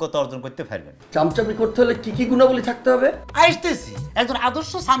হওয়ার যোগ্যতা অর্জন করতে পারবেন। চামচামি করতে হলে কি কি গুণাবলী থাকতে হবে? আসতেছি। একজন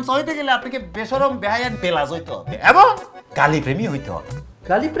আদর্শ সামসা হইতে গেলে আপনাকে বেশরম বেহায়ান পেলাজ হইতে হবে এবং গালিপ্রেমী হইতে হবে।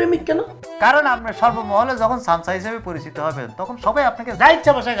 গালিপ্রেমিক কেন? কারণ আপনার সর্বমহলে যখন সামসা হিসেবে পরিচিত হবেন তখন সবাই আপনাকে যা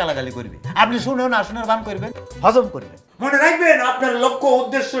ইচ্ছা ভাষায় গালাগালি করবে, আপনি শুনেও না শুনের ভান করবেন, হজম করবেন। মনে রাখবেন আপনার লক্ষ্য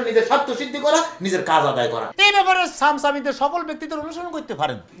উদ্দেশ্য নিজের স্বার্থ সিদ্ধি করা, নিজের কাজ আদায় করা। এই ব্যাপারে সামসামিতে সফল ব্যক্তিদের অনুসরণ করতে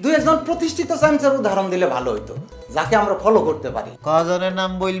পারেন। দুই একজন প্রতিষ্ঠিত সামসার উদাহরণ দিলে ভালো হতো, যাকে আমরা ফলো করতে পারি। কজনের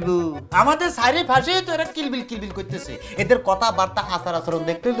নাম বলবো? আমাদের সাইরে ফাঁসে তো এরা কিলবিল করতেছে। এদের কথাবার্তা আচার আচরণ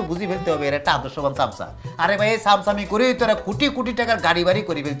দেখতে তো বুঝি ফেলতে হবে এরা একটা আদর্শবান সামসা। আরে ভাই সামসামি করে তোরা কোটি কোটি টাকার গাড়ি বাড়ি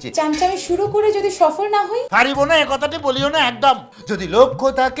করে ফেলছে। চামচামি শুরু করে যদি সফল না হই, পারিব না এ কথাটি বলিও না একদম। যদি লক্ষ্য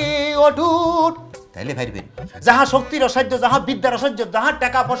থাকে অটুট তাইলে পারবেন। যাহা শক্তির অসাধ্য, যাহা বিদ্যার অসাধ্য, যাহা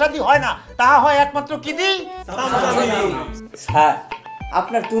টাকা পয়সা দিয়ে হয় না, তাহা হয় একমাত্র কি দি? স্যার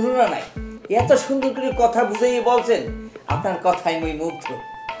আপনার তুলনা নাই, এত সুন্দর করে কথা বুঝাইয়ে বলছেন, আপনার কথায় মই মুগ্ধ।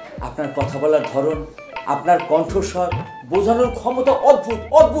 আপনার কথা বলার ধরন, আপনার কণ্ঠস্বর, বোঝানোর ক্ষমতা অদ্ভুত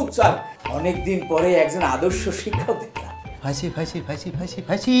অদ্ভুত স্যার। অনেকদিন পরে একজন আদর্শ শিক্ষক দেখলাম।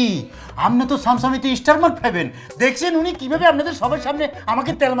 ফাঁসি আপনি তো সামসামিতে স্টারমার্ক পাবেন। দেখছেন উনি কিভাবে আপনাদের সবার সামনে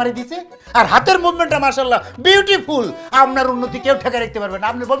আমাকে তেল মারি দিতে, আর হাতের মুভমেন্টটা মাশাআল্লাহ বিউটিফুল। আপনার উন্নতি কেউ ঠেকা রাখতে পারবে না,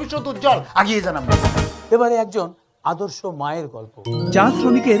 আপনার ভবিষ্যৎ উজ্জ্বল। আগিয়ে যান আমরা। এবারে একজন আদর্শ মায়ের গল্প। চা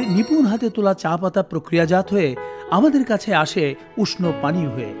শ্রমিকের নিপুণ হাতে তোলা চা পাতা প্রক্রিয়াজাত হয়ে আমাদের কাছে আসে উষ্ণ পানীয়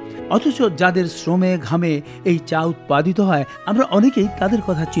হয়ে, অথচ যাদের শ্রমে ঘামে এই চা উৎপাদিত হয় আমরা অনেকেই তাদের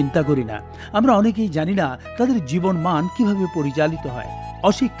কথা চিন্তা করি না। আমরা অনেকেই জানি না তাদের জীবন মান কিভাবে পরিচালিত হয়।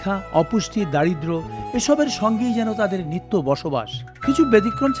 অশিক্ষা, অপুষ্টি, দারিদ্র্য এসবের সঙ্গেই যেন তাদের নিত্য বসবাস। কিছু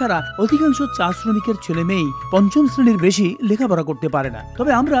ব্যতিক্রম ছাড়া অধিকাংশ চা শ্রমিকের ছেলে মেয়েই পঞ্চম শ্রেণীর বেশি লেখাপড়া করতে পারে না।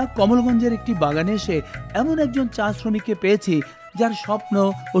 তবে আমরা কমলগঞ্জের একটি বাগানে এসে এমন একজন চা শ্রমিককে পেয়েছি যার স্বপ্ন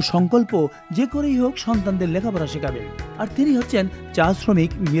ও সংকল্প যে করেই হোক সন্তানদের লেখাপড়া শেখাবেন। আর তিনি হচ্ছেন চা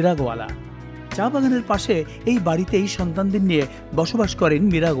শ্রমিক মিরাগওয়ালা। চা বাগানের পাশে এই বাড়িতেই সন্তানদের নিয়ে বসবাস করেন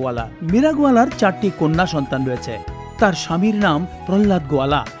মিরাগওয়ালা। মিরাগওয়ালার 4টি কন্যা সন্তান রয়েছে। তার স্বামীর নাম প্রহ্লাদ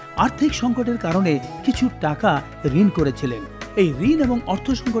গোয়ালা। আর্থিক সংকটের কারণে কিছু টাকা ঋণ করেছিলেন। এই ঋণ এবং অর্থ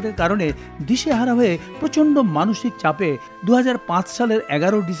সংকটের কারণে দিশেহারা হয়ে প্রচণ্ড মানসিক চাপে 2005 সালের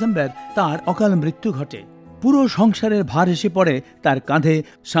 11 ডিসেম্বর তার অকাল মৃত্যু ঘটে। পুরো সংসারের ভার এসে পড়ে তার কাঁধে।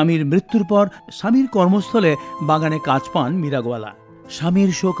 স্বামীর মৃত্যুর পর স্বামীর কর্মস্থলে বাগানে কাজ পান মিরাগওয়ালা।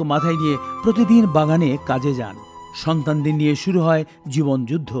 স্বামীর শোক মাথায় নিয়ে প্রতিদিন বাগানে কাজে যান। সন্তানদের নিয়ে শুরু হয় জীবন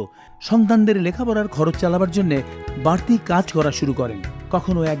যুদ্ধ। সন্তানদের লেখাপড়ার খরচ চালাবার জন্য বাড়তি কাজ করা শুরু করেন।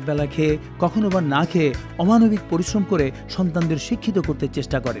 কখনো একবেলা খেয়ে, কখনো বা না খেয়ে অমানবিক পরিশ্রম করে সন্তানদের শিক্ষিত করতে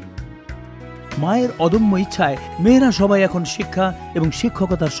চেষ্টা করেন। মায়ের অদম্য ইচ্ছায় মেয়েরা সবাই এখন শিক্ষা এবং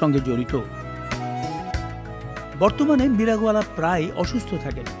শিক্ষকতার সঙ্গে জড়িত। বর্তমানে মিরাগওয়ালা প্রায় অসুস্থ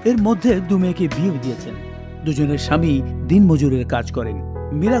থাকেন। এর মধ্যে 2 মেয়েকে বিয়ে দিয়েছেন। দুজনের স্বামী দিনমজুরের কাজ করেন।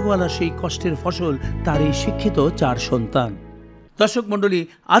 মিরাগওয়ালার সেই কষ্টের ফসল তার এই শিক্ষিত 4 সন্তান। দর্শক মণ্ডলী,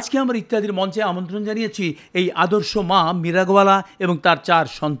 আজকে আমরা ইত্যাদির মঞ্চে আমন্ত্রণ জানিয়েছি এই আদর্শ মা মিরাগওয়ালা এবং তার 4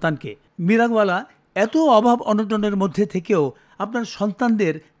 সন্তানকে। মিরাগওয়ালা, এত অভাব অনটনের মধ্যে থেকেও আপনার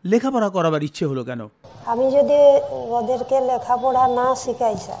সন্তানদের লেখাপড়া করাবার ইচ্ছে হলো কেন? আমি যদি ওদেরকে লেখাপড়া না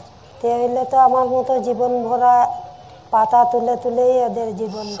শিখাই স্যার, তাহলে তো আমার মতো জীবন ভরা পাতা তুলে তুলেই ওদের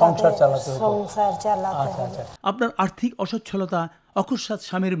জীবনটা সংসার চালাতে হবে। আপনার আর্থিক অসচ্ছলতা, অকস্মাৎ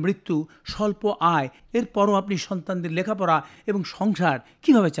স্বামীর মৃত্যু, স্বল্প আয়, এরপরও আপনি সন্তানদের লেখাপড়া এবং সংসার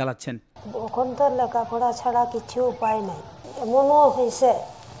কিভাবে চালাচ্ছেন? এখন তো লেখাপড়া ছাড়া কিছু উপায় নাই। এমনও হয়েছে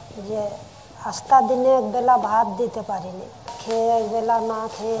যে আস্থা দিনে একবেলা ভাত দিতে পারিনি, খেয়ে একবেলা না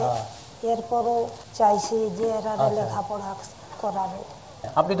খেয়ে এরপরও চাইছি যে এরা লেখাপড়া করাবে।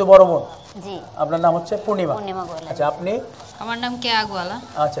 আপনি তো বড় বোন। জি। আপনার নাম হচ্ছে পূর্ণিমা। পূর্ণিমা গোয়ালা। আচ্ছা, আপনি? আমার নাম কেয়া গোয়ালা।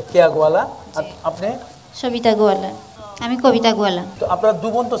 আচ্ছা, কেয়া গোয়ালা। আপনি? সবিতা গোয়ালা। আমি কবিতা গোয়ালা। তো আপনারা দু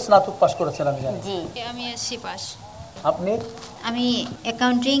বোন তো স্নাতক পাস করেছেন আমি জানি। জি। আমি এসসি পাস। আপনি? আমি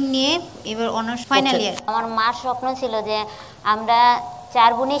অ্যাকাউন্টিং নিয়ে এবার অনার্স ফাইনাল ইয়ার। আমার মার স্বপ্ন ছিল যে আমরা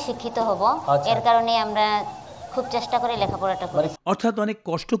 4 বোনই শিক্ষিত হব, এর কারণে আমরা খুব চেষ্টা করে লেখাপড়াটা করি। অর্থাৎ অনেক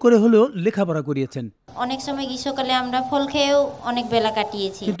কষ্ট করে হলেও লেখাপড়া করিয়েছেন। অনেক সময় গ্রীষ্মকালে আমরা ফল খেয়েও অনেক বেলা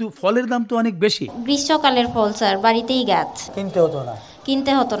কাটিয়েছি। কিন্তু ফলের দাম তো অনেক বেশি। গ্রীষ্মকালের ফল স্যার, বাড়িতেই গাছ। কিনতে হতো না?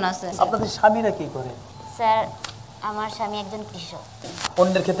 কিনতে হতো না স্যার। আপনাদের স্বামীরা কি করে? স্যার আমার স্বামী একজন কৃষক।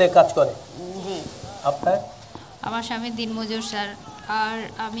 অন্যের ক্ষেতে কাজ করে? জি। আপনার? আমার স্বামী দিনমজুর স্যার, আর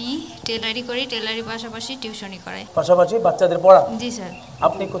আমি টেলারি করি, টেলারির পাশাপাশি টিউশনি করাই। পাশাপাশি বাচ্চাদের পড়ান? জি স্যার।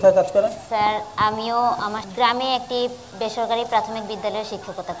 আপনি কোথায় কাজ করেন? স্যার আমিও আমার গ্রামে একটি বেসরকারি প্রাথমিক বিদ্যালয়ে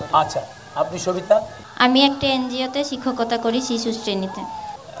শিক্ষকতা করি। আচ্ছা, আপনি সবিতা? আমি একটা এনজিওতে শিক্ষকতা করি শিশু শ্রেণীতে।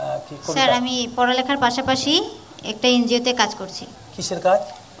 স্যার আমি পড়ালেখার পাশাপাশি একটা এনজিওতে কাজ করছি। কিসের কাজ?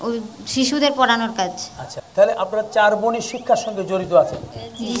 ওই শিশুদের পড়ানোর কাজ। আচ্ছা, তাহলে আপনারা 4 বোনই শিক্ষার সঙ্গে জড়িত আছেন?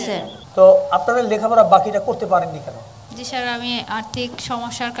 জি স্যার। তো আপনারা লেখাপড়া বাকিটা করতে পারেননি কেন? জি স্যার, আমি আর্থিক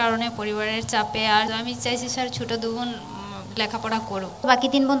সমস্যার কারণে, পরিবারের চাপে, আর আমি চাইছি স্যার ছোট 2 বোন লেখাপড়া করুক। বাকি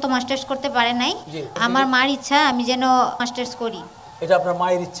 3 বোন তো মাস্টার্স করতে পারে নাই। আমার মার ইচ্ছা আমি যেন মাস্টার্স করি। এটা আপনার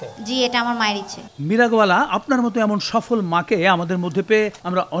মায়ের ইচ্ছে? জি, এটা আমার মায়ের ইচ্ছে। মীরাগওয়ালা, আপনার মতো এমন সফল মাকে আমাদের মধ্যে পেয়ে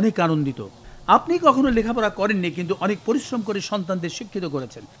আমরা অনেক আনন্দিত। আপনি কখনো লেখাপড়া করেননি, কিন্তু অনেক পরিশ্রম করে সন্তানদের শিক্ষিত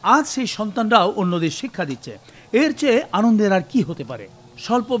করেছেন। আজ সেই সন্তানরাও অন্যদের শিক্ষা দিচ্ছে। এর চেয়ে আনন্দের আর কি হতে পারে?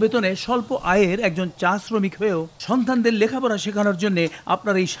 স্বল্প বেতনে স্বল্প আয়ের একজন চা শ্রমিক হয়েও সন্তানদের লেখাপড়া শেখানোর জন্য,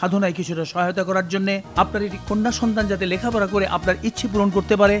 আপনার এই সাধনায় কিছুটা সহায়তা করার জন্য, আপনার একটি কন্যা সন্তান যাতে লেখাপড়া করে আপনার ইচ্ছে পূরণ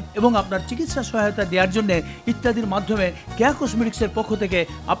করতে পারে এবং আপনার চিকিৎসা সহায়তা দেওয়ার জন্য ইত্যাদির মাধ্যমে কেয়া কসমেটিক্সের পক্ষ থেকে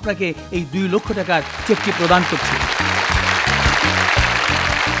আপনাকে এই 2 লক্ষ টাকার চেকটি প্রদান করছি।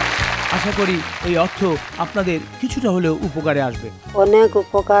 আশা করি এই অর্থ আপনাদের কিছুটা হলেও উপকারে আসবে। অনেক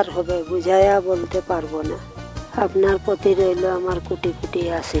উপকার হবে, বুঝাইয়া বলতে পারবো না। আপনার প্রতি রইল আমার কোটি কোটি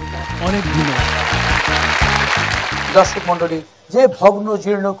আশীর্বাদ। অনেক ধন্যবাদ। দর্শক মন্ডলী, যে ভগ্ন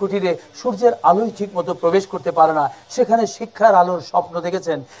জীর্ণ কুটিরে সূর্যের আলোই ঠিক মতো প্রবেশ করতে পারে না, সেখানে শিক্ষার আলোর স্বপ্ন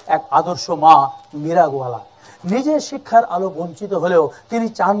দেখেছেন এক আদর্শ মা মীরাগওয়ালা। নিজে শিক্ষার আলো বঞ্চিত হলেও তিনি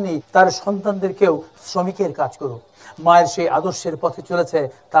চাননি তার সন্তানদেরকেও শ্রমিকের কাজ করুক। মায়ের সেই আদর্শের পথে চলেছে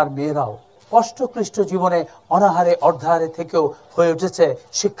তার মেয়েরাও। কষ্টক্লিষ্ট জীবনে অনাহারে অর্ধাহারে থেকেও হয়ে উঠেছে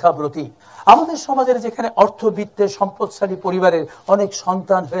শিক্ষাব্রতী। আমাদের সমাজের যেখানে অর্থবিত্তের সম্পদশালী পরিবারের অনেক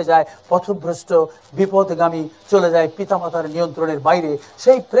সন্তান হয়ে যায় পথভ্রষ্ট, বিপদগামী, চলে যায় পিতামাতার নিয়ন্ত্রণের বাইরে,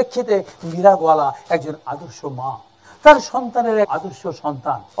 সেই প্রেক্ষিতে মীরাগওয়ালা একজন আদর্শ মা। তার সন্তানের এক আদর্শ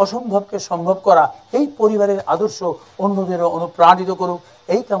সন্তান। অসম্ভবকে সম্ভব করা এই পরিবারের আদর্শ অন্যদেরও অনুপ্রাণিত করুক,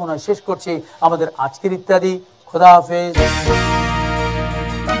 এই কামনায় শেষ করছি আমাদের আজকের ইত্যাদি। খোদা হাফেজ।